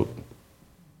with the boat.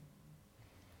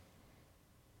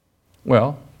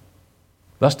 Well,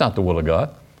 that's not the will of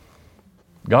God.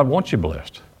 God wants you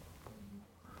blessed,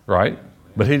 right?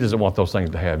 But he doesn't want those things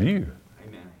to have you.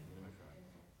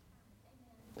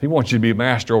 He wants you to be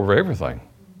master over everything,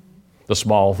 the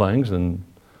small things and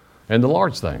the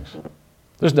large things.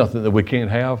 There's nothing that we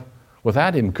can't have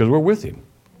without him because we're with him.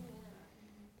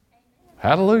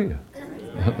 Hallelujah.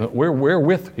 We're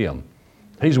with him.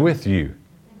 He's with you.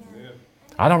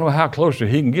 I don't know how closer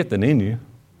he can get than in you.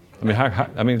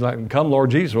 Like, come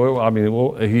Lord Jesus.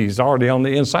 Well, he's already on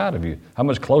the inside of you. How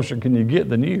much closer can you get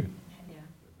than you?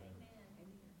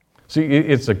 See,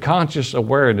 it's a conscious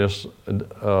awareness,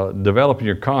 developing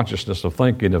your consciousness of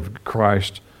thinking of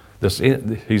Christ.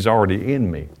 He's already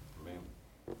in me.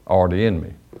 Already in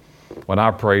me. When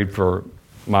I prayed for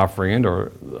my friend,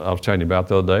 or I was telling you about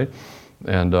the other day,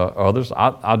 and others,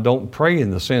 I don't pray in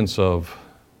the sense of,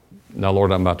 now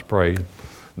Lord, I'm about to pray.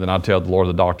 Then I tell the Lord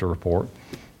the doctor report.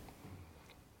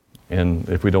 And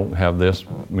if we don't have this,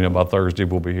 by Thursday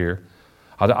we'll be here.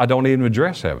 I don't even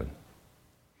address heaven.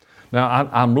 Now,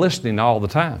 I'm listening all the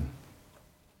time.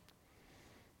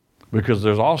 Because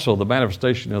there's also the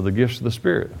manifestation of the gifts of the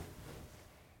Spirit.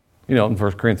 In 1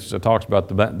 Corinthians it talks about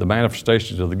the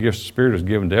manifestations of the gifts of the Spirit is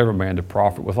given to every man to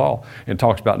profit withal. And it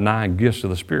talks about 9 gifts of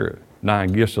the Spirit,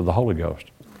 9 gifts of the Holy Ghost.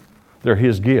 They're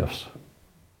His gifts.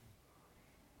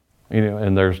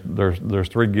 And there's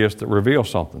 3 gifts that reveal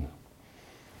something.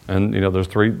 And there's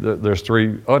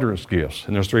three utterance gifts,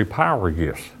 and there's 3 power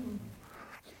gifts.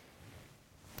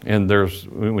 And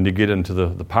when you get into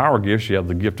the power gifts, you have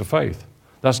the gift of faith.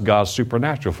 That's God's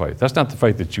supernatural faith. That's not the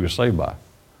faith that you were saved by.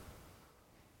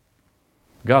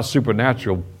 God's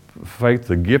supernatural faith,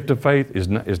 the gift of faith, is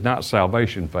not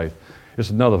salvation faith. It's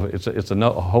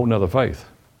a whole nother faith.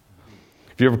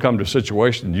 If you ever come to a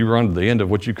situation, you run to the end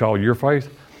of what you call your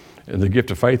faith, and the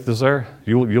gift of faith is there,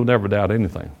 you'll never doubt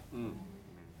anything.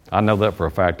 I know that for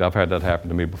a fact. I've had that happen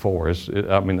to me before.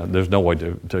 There's no way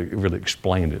to really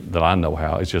explain it that I know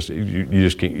how. It's just you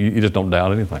just can't. You just don't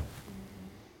doubt anything.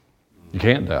 You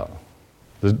can't doubt.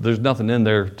 There's nothing in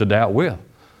there to doubt with.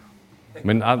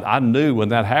 I knew when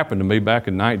that happened to me back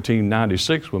in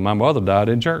 1996 when my mother died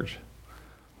in church.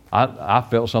 I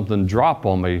felt something drop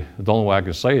on me. The only way I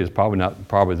can say it is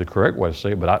probably the correct way to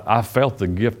say it, but I felt the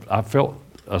gift. I felt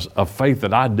a faith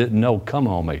that I didn't know come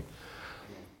on me.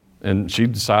 And she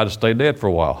decided to stay dead for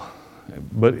a while.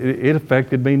 But it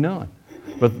affected me none.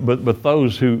 But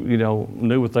those who,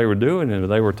 knew what they were doing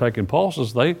and they were taking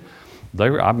pulses, I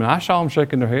saw them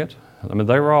shaking their heads.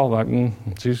 They were all like,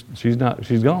 she's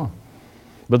gone.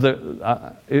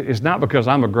 But it's not because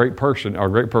I'm a great person or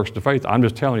a great person of faith. I'm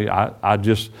just telling you,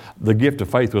 the gift of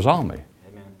faith was on me.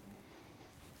 Amen.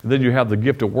 Then you have the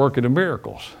gift of working of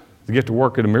miracles. The gift of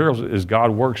working of miracles is God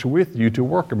works with you to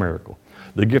work a miracle.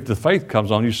 The gift of faith comes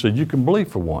on you so you can believe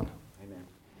for one. Amen.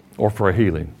 Or for a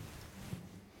healing.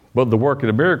 But the working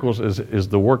of miracles is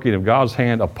the working of God's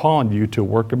hand upon you to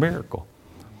work a miracle.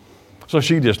 So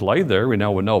she just lay there, with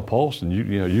no pulse, and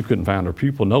you couldn't find her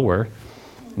pupil nowhere.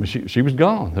 She was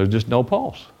gone. There was just no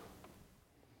pulse.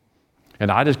 And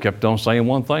I just kept on saying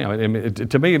one thing.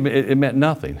 To me, it meant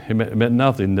nothing. It meant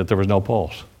nothing that there was no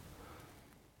pulse.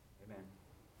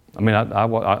 I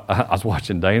was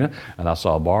watching Dana, and I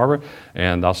saw Barbara,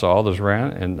 and I saw others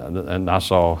around, and I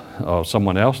saw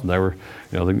someone else, and they were,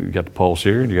 they got the pulse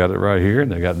here, and you got it right here,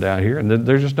 and they got it down here, and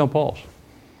there's just no pulse.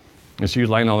 And she was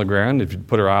laying on the ground. If you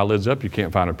put her eyelids up, you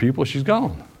can't find her pupil. She's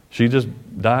gone. She just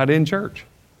died in church.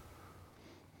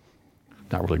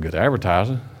 Not really good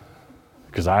advertising,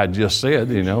 because I had just said,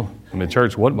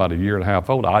 church wasn't about a year and a half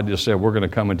old. I just said we're going to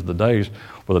come into the days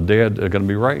where the dead are going to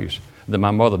be raised. Then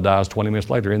my mother dies 20 minutes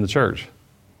later in the church.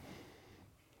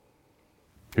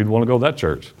 Who'd want to go to that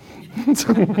church?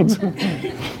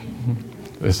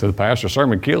 They said the pastor's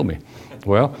sermon killed me.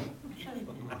 Well,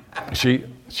 she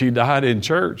died in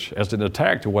church as an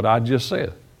attack to what I just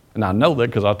said. And I know that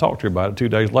because I talked to her about it 2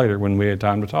 days later when we had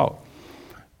time to talk.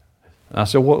 And I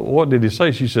said, what did he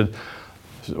say? She said,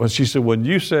 when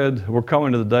you said we're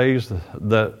coming to the days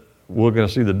that we're going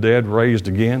to see the dead raised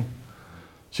again,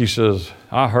 She says,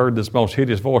 I heard this most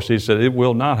hideous voice. He said, it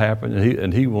will not happen,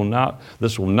 and he will not,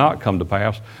 this will not come to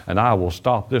pass, and I will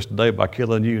stop this day by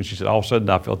killing you. And she said, all of a sudden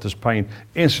I felt this pain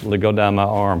instantly go down my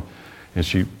arm, and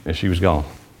she was gone.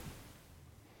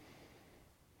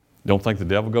 Don't think the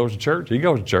devil goes to church? He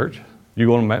goes to church. You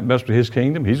want to mess with his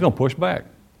kingdom? He's going to push back.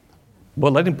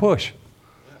 Well, let him push.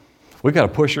 We got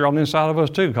a pusher on the inside of us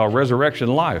too, called resurrection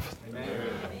life.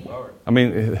 Amen. I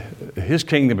mean, his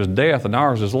kingdom is death and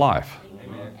ours is life.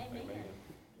 Amen.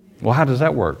 Well, how does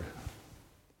that work?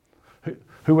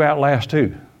 Who outlasts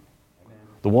who?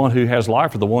 The one who has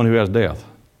life or the one who has death?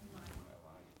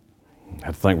 I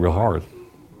have to think real hard.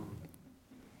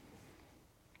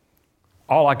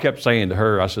 All I kept saying to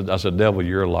her, I said, devil,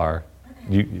 you're a liar.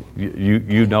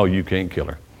 You know you can't kill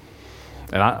her.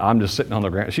 And I'm just sitting on the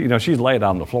ground. She's laid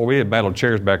on the floor. We had battled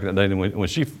chairs back in the day. And when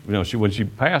she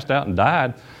passed out and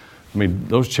died, I mean,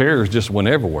 those chairs just went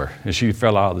everywhere. And she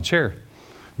fell out of the chair.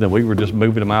 Then we were just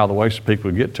moving them out of the way so people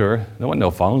would get to her. There wasn't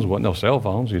no phones. There wasn't no cell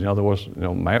phones. There was,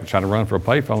 Matt trying to run for a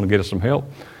payphone to get us some help.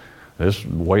 This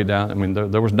way down. I mean,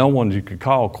 there was no one you could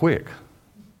call quick.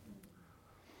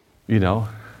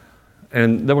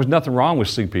 And there was nothing wrong with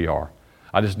CPR.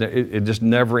 It just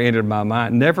never entered my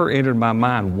mind. Never entered my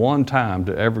mind one time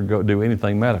to ever go do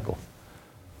anything medical.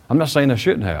 I'm not saying I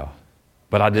shouldn't have,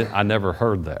 but I never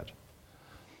heard that.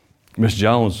 Miss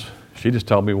Jones, she just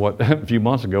told me a few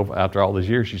months ago, after all these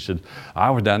years, she said,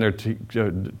 I was down there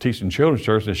teaching children's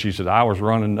church, and she said, I was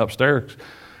running upstairs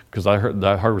because I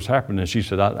heard was happening. And she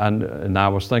said, I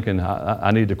was thinking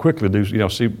I need to quickly do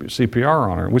CPR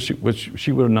on her, which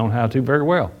she would have known how to very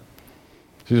well.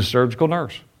 She's a surgical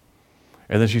nurse.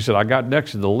 And then she said, I got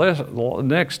next to the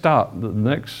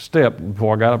next step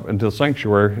before I got up into the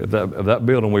sanctuary of that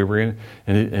building we were in,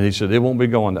 and he said, it won't be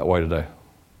going that way today.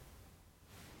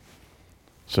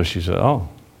 So she said, oh.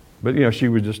 But, she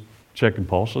was just checking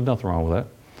pulse. There's nothing wrong with that.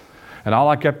 And all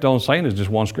I kept on saying is just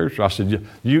one scripture. I said,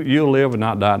 you'll live and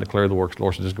not die and declare the works of the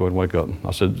Lord. So just go ahead and wake up.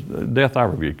 I said, death, I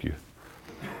rebuke you.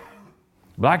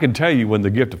 But I can tell you when the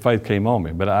gift of faith came on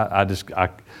me, but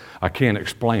I can't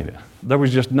explain it. There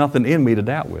was just nothing in me to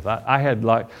doubt with. I had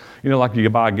like you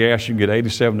buy gas, you can get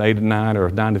 87, 89, or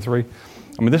 93.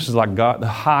 I mean, this is like God, the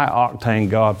high octane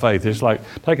God faith. It's like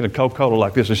taking a Coca-Cola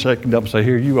like this and shaking it up and say,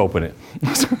 here, you open it.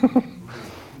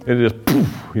 It is,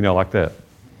 poof, like that.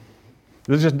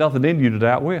 There's just nothing in you to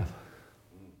doubt with.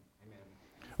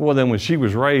 Well, then when she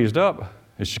was raised up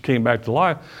and she came back to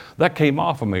life, that came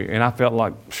off of me, and I felt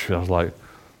like,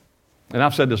 and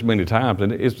I've said this many times,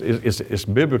 and it's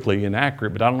biblically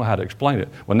inaccurate, but I don't know how to explain it.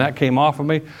 When that came off of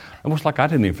me, it was like I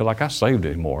didn't even feel like I saved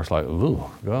anymore. It's like,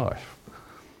 oh, gosh.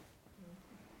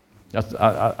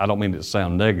 I don't mean it to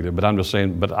sound negative, but I'm just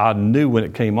saying, but I knew when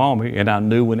it came on me, and I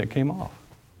knew when it came off.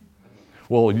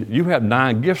 Well, you have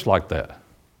 9 gifts like that.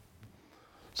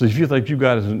 So if you think you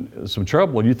got in some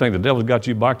trouble and you think the devil's got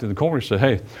you backed in the corner, you say,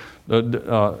 hey,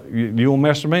 you won't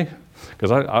mess with me?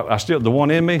 Because I still, the one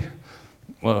in me,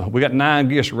 we got 9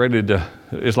 gifts ready to,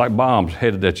 it's like bombs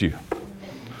headed at you.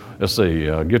 Let's see,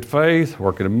 gift of faith,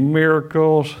 working of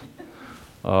miracles,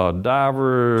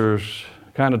 divers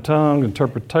kind of tongue,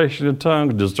 interpretation of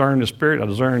tongues, discern the spirit. I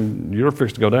discern you're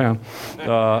fixed to go down.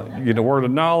 Word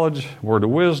of knowledge, word of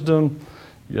wisdom.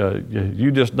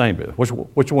 You just name it.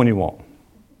 Which one you want?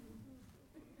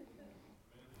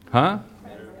 Huh?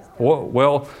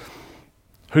 Well,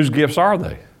 whose gifts are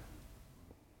they?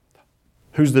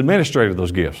 Who's the administrator of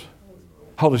those gifts?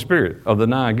 Holy Spirit of the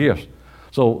 9 gifts.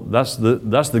 So that's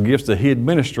the gifts that He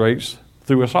administrates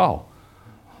through us all.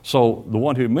 So the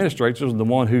one who administrates is the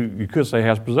one who you could say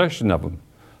has possession of them.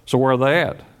 So where are they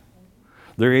at?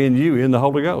 They're in you, in the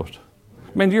Holy Ghost.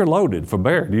 Man, you're loaded for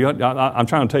bear. I'm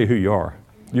trying to tell you who you are.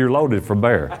 You're loaded for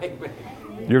bear.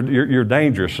 You're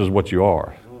dangerous is what you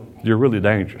are. You're really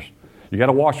dangerous. You got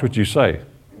to watch what you say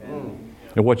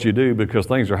and what you do, because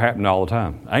things are happening all the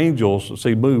time. Angels,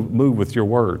 move with your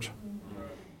words.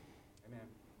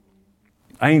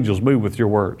 Angels move with your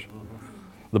words.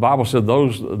 The Bible said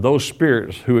those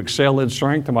spirits who excel in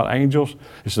strength, about angels,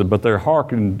 it said, but they're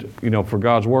hearkened, for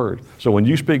God's word. So when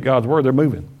you speak God's word, they're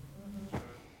moving.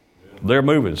 They're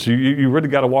moving. So you really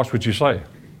got to watch what you say.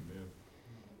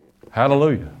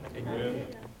 Hallelujah. Amen.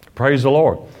 Praise the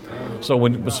Lord. So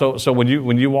when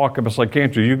you walk up and say,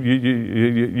 cancer,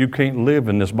 you can't live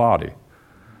in this body.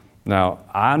 Now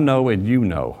I know and you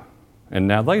know, and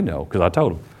now they know because I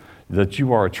told them that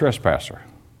you are a trespasser,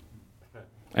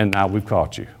 and now we've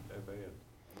caught you.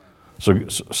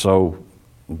 So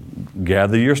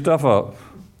gather your stuff up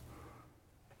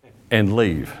and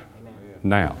leave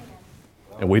now.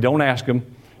 And we don't ask them,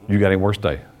 you got any worse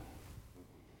day?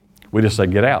 We just say,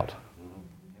 get out.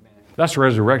 That's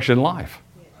resurrection life.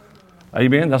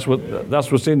 Amen? That's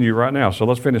what's in you right now. So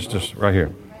let's finish this right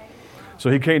here.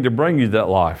 So he came to bring you that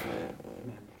life,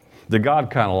 the God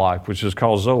kind of life, which is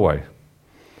called Zoe,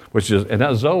 and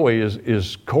that Zoe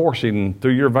is coursing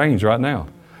through your veins right now.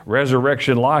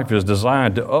 Resurrection life is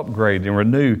designed to upgrade and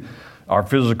renew our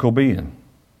physical being.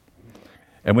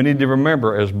 And we need to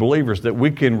remember as believers that we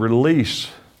can release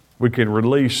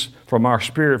from our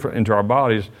spirit into our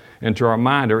bodies, into our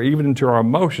mind, or even into our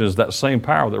emotions that same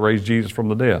power that raised Jesus from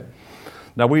the dead.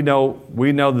 Now we know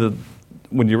that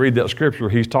when you read that scripture,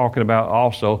 he's talking about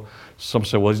also, some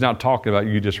say, well, he's not talking about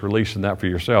you just releasing that for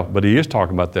yourself, but he is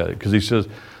talking about that because he says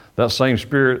that same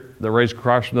spirit that raised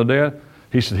Christ from the dead,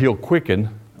 he said he'll quicken,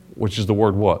 which is the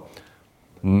word what?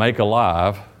 Make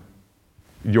alive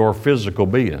your physical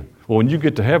being. Well, when you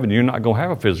get to heaven, you're not going to have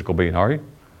a physical being, are you?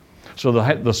 So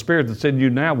the spirit that's in you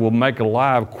now will make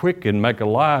alive, quicken, make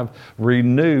alive,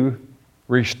 renew,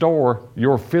 restore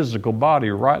your physical body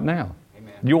right now.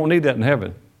 Amen. You won't need that in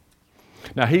heaven.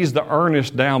 Now, he's the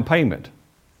earnest down payment.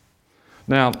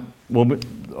 Now, when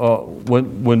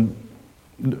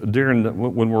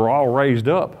we're all raised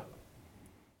up,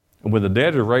 and when the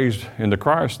dead are raised into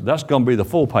Christ, that's going to be the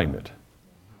full payment.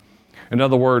 In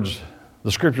other words,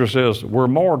 the scripture says we're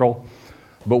mortal,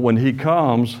 but when he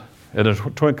comes at a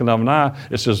twinkling of an eye,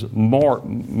 it says the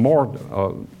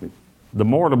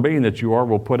mortal being that you are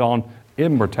will put on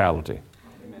immortality.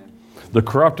 Amen. The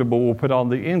corruptible will put on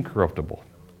the incorruptible.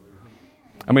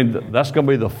 I mean, that's going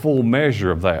to be the full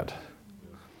measure of that.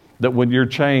 That when you're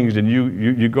changed and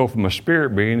you go from a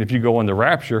spirit being, if you go in the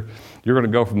rapture, you're going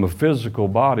to go from a physical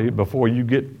body. Before you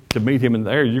get to meet him in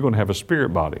the air, you're going to have a spirit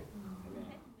body.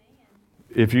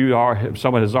 If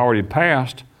someone has already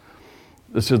passed,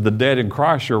 this is the dead in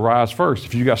Christ shall rise first.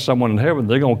 If you got someone in heaven,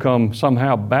 they're going to come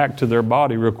somehow back to their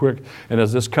body real quick. And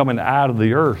as this coming out of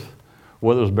the earth,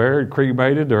 whether it was buried,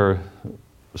 cremated, or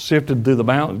sifted through the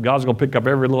mountain, God's going to pick up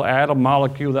every little atom,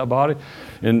 molecule of that body,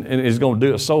 and he's going to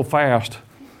do it so fast,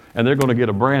 and they're going to get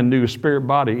a brand new spirit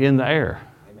body in the air.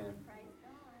 Amen.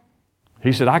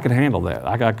 He said, I can handle that.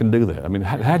 I can do that. I mean,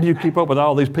 how do you keep up with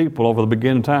all these people over the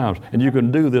beginning times? And you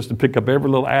can do this to pick up every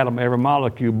little atom, every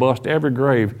molecule, bust every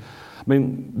grave. I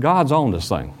mean, God's on this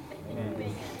thing.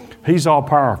 Amen. He's all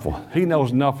powerful. He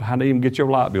knows enough how to even get your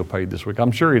light bill paid this week.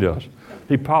 I'm sure he does.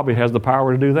 He probably has the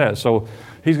power to do that. So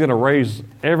he's going to raise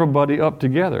everybody up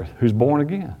together who's born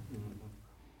again.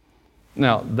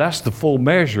 Now, that's the full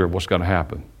measure of what's going to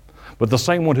happen. But the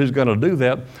same one who's going to do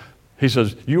that, he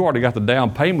says, you already got the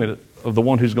down payment of the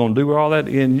one who's going to do all that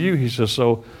in you. He says,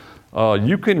 so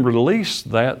you can release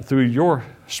that through your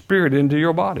spirit into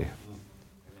your body.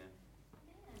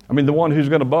 I mean, the one who's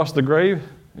going to bust the grave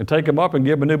and take him up and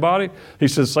give him a new body, he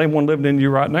says, same one living in you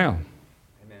right now.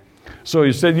 Amen. So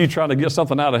he said, you trying to get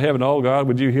something out of heaven, oh God,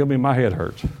 would you heal me? My head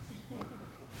hurts.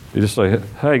 You just say,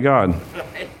 hey, God.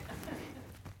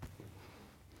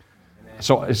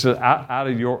 So it says, out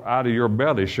of your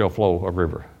belly shall flow a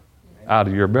river. Out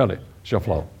of your belly shall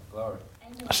flow. Glory.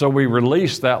 So we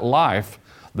release that life,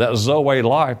 that Zoe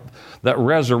life, that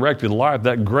resurrected life,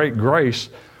 that great grace.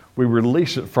 We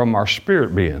release it from our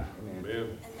spirit being.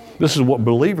 Amen. This is what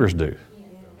believers do. Amen.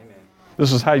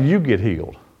 This is how you get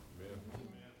healed.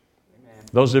 Amen.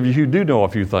 Those of you who do know a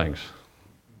few things,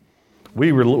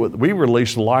 we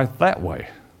release life that way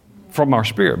from our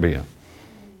spirit being.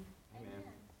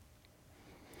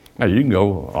 Now you can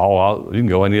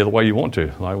go any other way you want to.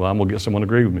 Like, well, I'm going to get someone to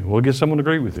agree with me. Well, get someone to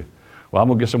agree with you. Well, I'm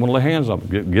going to get someone to lay hands on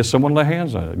me. Get someone to lay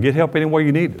hands on it. Get help any way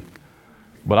you need it.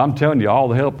 But I'm telling you, all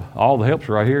the help's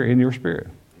right here in your spirit.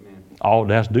 Amen. All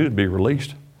it has to do is be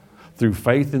released through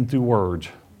faith and through words.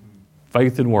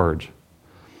 Faith and words.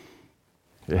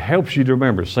 It helps you to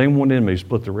remember, same one in me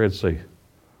split the Red Sea.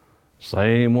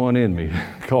 Same one in me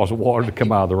caused water to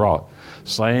come out of the rock.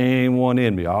 Same one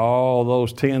in me. All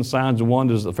those 10 signs and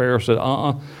wonders, the Pharaoh said,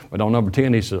 But on number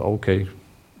 10, he said, okay.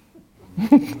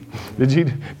 Did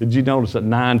you notice that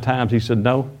 9 times he said,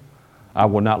 no, I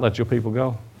will not let your people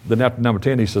go? Then after number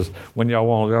 10, he says, when y'all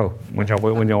want to go? When y'all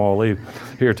want to leave?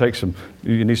 Here, take some,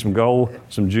 you need some gold,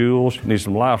 some jewels, you need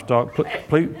some livestock.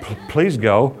 Please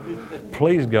go.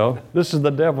 Please go. This is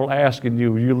the devil asking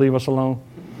you, will you leave us alone?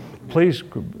 Please,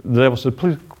 the devil said,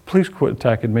 please quit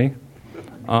attacking me.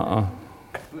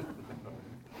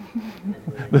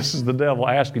 This is the devil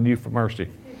asking you for mercy.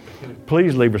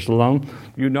 Please leave us alone.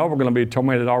 You know we're going to be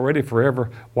tormented already forever.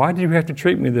 Why do you have to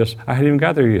treat me this? I hadn't even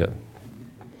got there yet.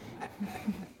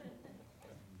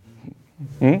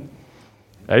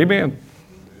 Amen.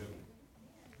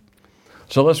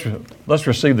 So let's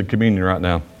receive the communion right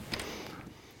now.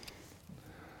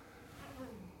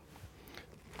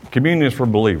 Communion is for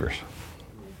believers.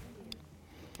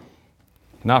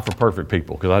 Not for perfect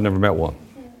people, because I never met one.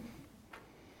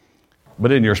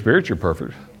 But in your spirit, you're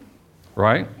perfect,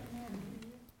 right?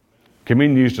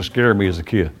 Communion used to scare me as a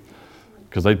kid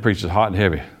because they'd preach it hot and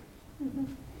heavy.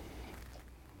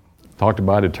 Talked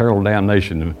about eternal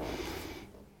damnation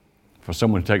for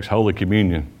someone who takes Holy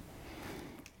Communion.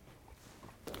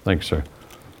 Thanks, sir.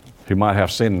 Who might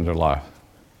have sin in their life.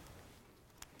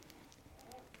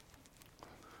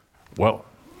 Well,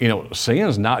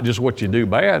 sin's not just what you do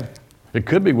bad. It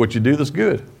could be what you do that's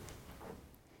good.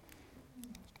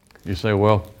 You say,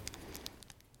 well,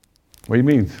 what do you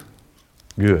mean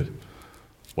good?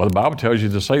 Well, the Bible tells you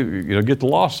to say, get the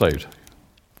lost saved.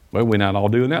 Well, we're not all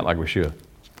doing that like we should.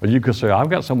 But you could say, I've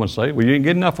got someone saved. Well, you didn't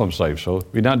get enough of them saved, so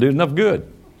you're not doing enough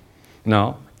good.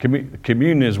 No,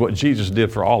 communion is what Jesus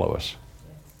did for all of us.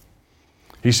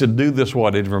 He said, do this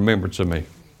what in remembrance of me.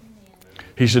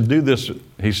 He said, do this.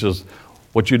 He says,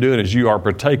 what you're doing is you are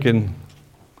partaking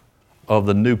of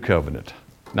the new covenant,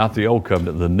 not the old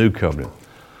covenant, the new covenant,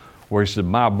 where he said,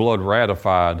 my blood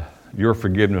ratified your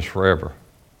forgiveness forever.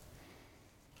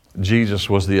 Jesus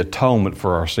was the atonement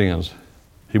for our sins.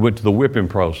 He went to the whipping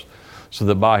post so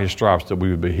that by his stripes that we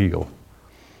would be healed.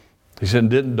 He said,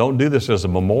 don't do this as a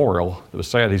memorial. It was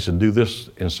sad. He said, do this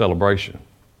in celebration.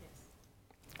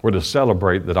 We're to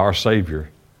celebrate that our Savior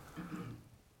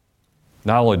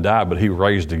not only died, but he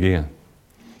raised again.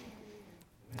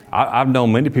 I've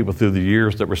known many people through the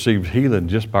years that received healing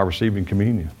just by receiving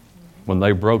communion. When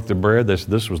they broke the bread, they said,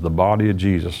 this was the body of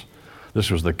Jesus.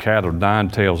 This was the cat of 9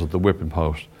 tails at the whipping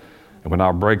post. And when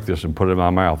I break this and put it in my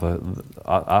mouth,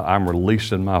 I'm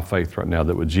releasing my faith right now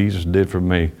that what Jesus did for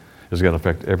me is going to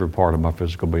affect every part of my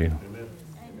physical being.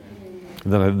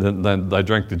 Then they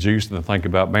drink the juice and they think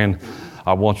about, man,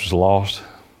 I once was lost.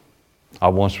 I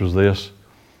once was this.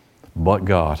 But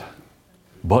God.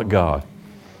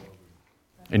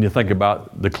 And you think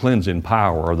about the cleansing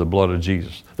power of the blood of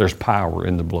Jesus. There's power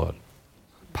in the blood.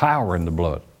 Power in the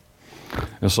blood.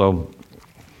 And so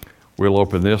we'll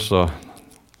open this.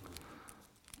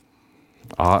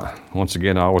 Once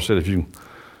again, I always said if you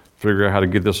figure out how to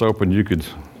get this open, you could.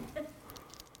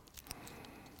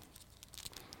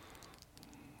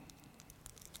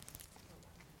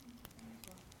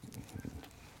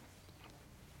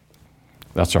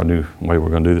 That's our new way we're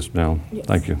going to do this now. Yes.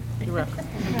 Thank you. You're welcome.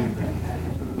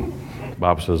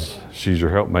 Bob says she's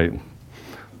your helpmate.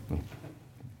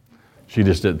 She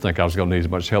just didn't think I was going to need as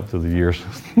much help through the years.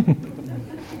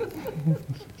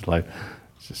 It's like,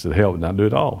 she said, help, not do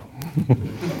it all.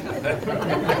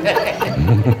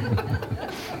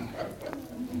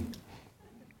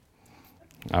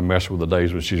 I mess with the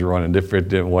days when she's running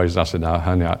different ways. And I said, no,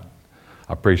 honey, I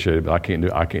appreciate it, but I can't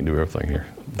do everything here.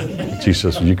 She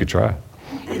says, well, you could try.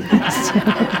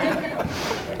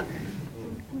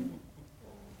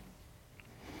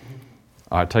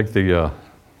 I take the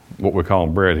what we call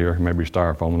bread here, maybe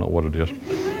styrofoam, I don't know what it is.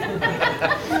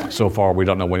 So far, we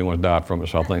don't know anyone's died from it,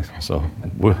 so I think so.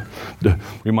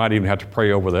 We might even have to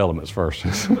pray over the elements first.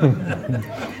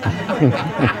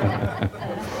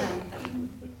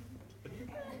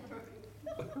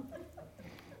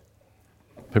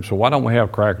 People say, why don't we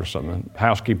have crackers or something?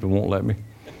 Housekeeping won't let me.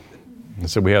 I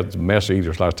said we had mess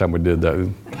eaters last time we did that.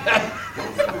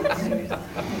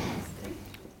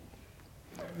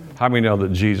 How many know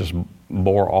that Jesus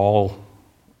bore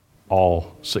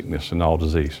all sickness and all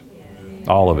disease?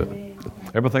 All of it.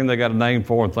 Everything they got a name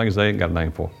for and things they ain't got a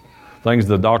name for. Things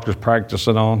the doctor's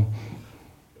practicing on,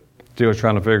 still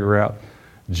trying to figure out.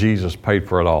 Jesus paid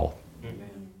for it all.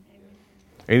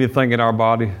 Anything in our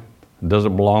body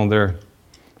doesn't belong there,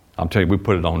 I'm telling you, we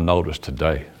put it on notice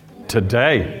today.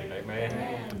 Today.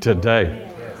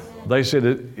 They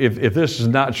said if this is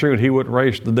not true and he wouldn't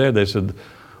raise the dead, they said,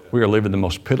 we are living the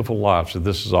most pitiful lives if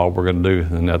this is all we're going to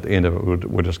do, and at the end of it,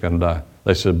 we're just going to die.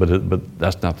 They said, but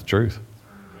that's not the truth.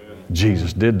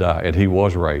 Jesus did die, and he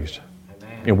was raised.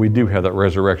 And we do have that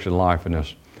resurrection life in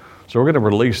us. So we're going to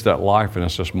release that life in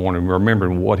us this morning,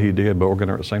 remembering what he did, but we're going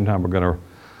to, at the same time, we're going to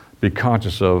be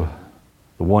conscious of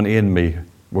the one in me.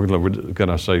 We're going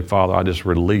to say, Father, I just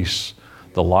release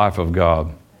the life of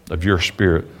God, of your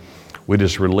spirit. We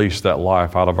just release that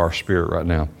life out of our spirit right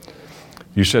now.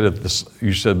 You said that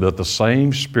the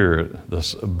same spirit, the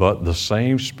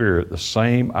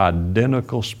same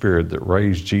identical spirit that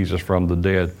raised Jesus from the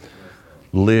dead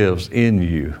lives in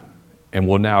you and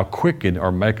will now quicken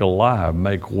or make alive,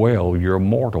 make well your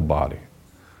mortal body.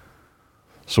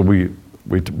 So we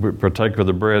partake of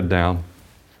the bread now.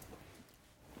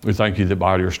 We thank you that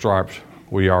by your stripes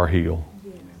we are healed.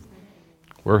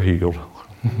 We're healed.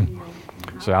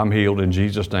 Say, I'm healed in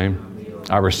Jesus' name.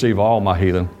 I receive all my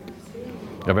healing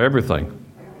of everything.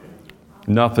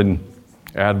 Nothing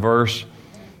adverse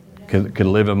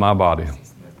can live in my body.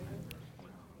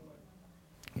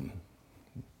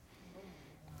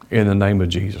 In the name of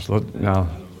Jesus. Let's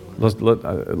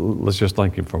just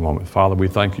thank Him for a moment. Father, we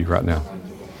thank You right now.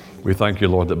 We thank You,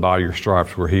 Lord, that by Your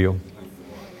stripes we're healed.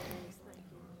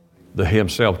 That He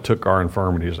Himself took our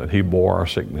infirmities and He bore our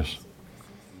sickness.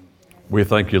 We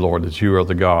thank You, Lord, that You are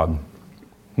the God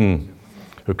who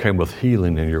came with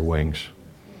healing in Your wings.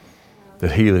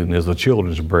 That healing is the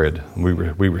children's bread.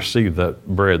 We receive that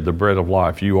bread, the bread of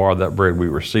life. You are that bread. We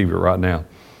receive it right now.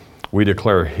 We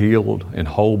declare healed and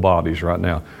whole bodies right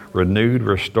now. Renewed,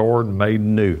 restored, made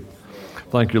new.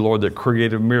 Thank You, Lord, that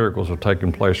creative miracles are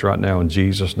taking place right now in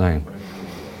Jesus' name.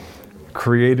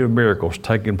 Creative miracles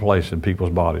taking place in people's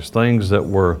bodies. Things that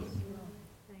were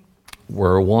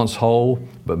once whole,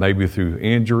 but maybe through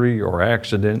injury or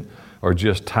accident or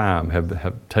just time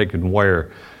have taken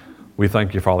wear. We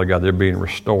thank You, Father God, they're being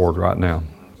restored right now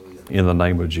in the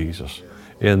name of Jesus.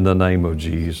 In the name of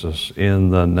Jesus. In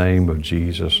the name of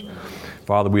Jesus.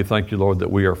 Father, we thank You, Lord, that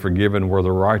we are forgiven. We're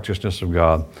the righteousness of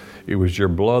God. It was Your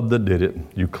blood that did it.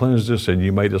 You cleansed us and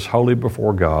You made us holy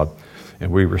before God.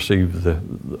 And we receive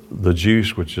the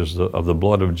juice, which is of the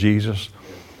blood of Jesus.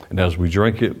 And as we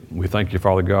drink it, we thank You,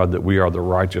 Father God, that we are the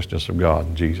righteousness of God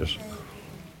in Jesus.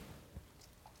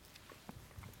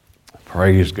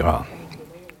 Praise God.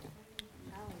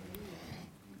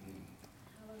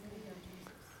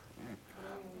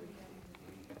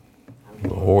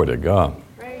 Glory to God.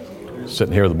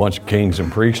 Sitting here with a bunch of kings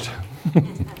and priests,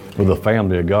 with the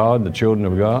family of God, the children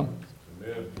of God.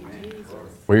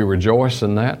 We rejoice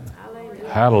in that.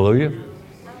 Hallelujah.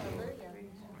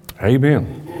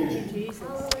 Amen.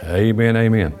 Amen,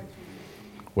 amen.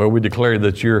 Well, we declare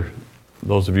that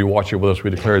those of you watching with us, we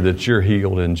declare that you're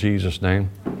healed in Jesus' name.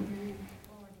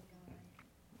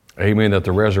 Amen, that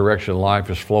the resurrection life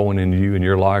is flowing in you and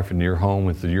your life and your home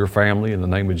and through your family in the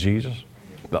name of Jesus.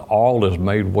 That all is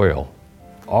made well.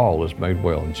 All is made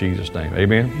well in Jesus' name.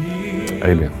 Amen.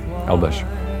 Amen. God bless you.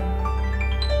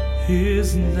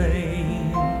 His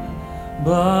name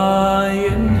by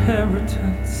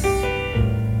inheritance,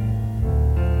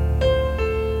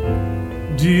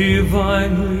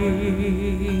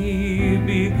 divinely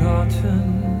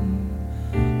begotten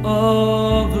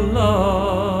of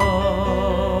love.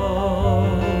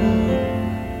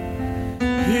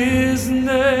 His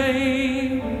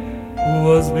name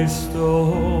was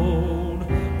bestowed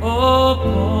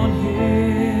upon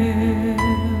Him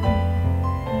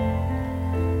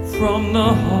from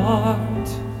the heart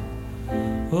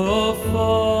of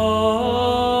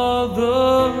Father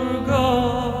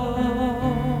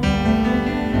God,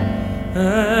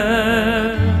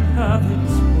 and having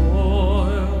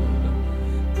spoiled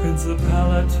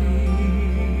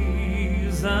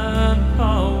principalities and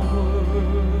powers,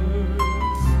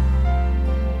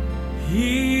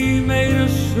 He made a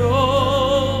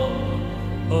show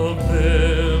of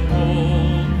them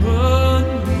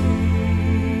openly,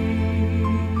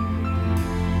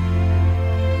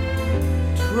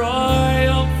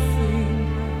 triumphing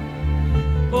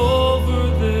over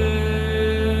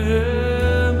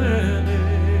them in it,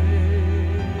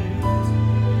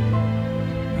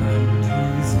 and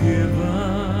He's given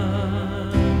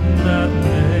that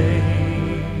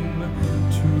name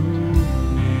to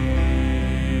me.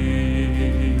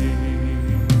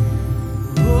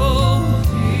 Oh,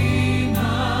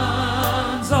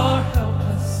 demons are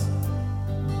helpless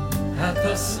at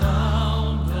the sound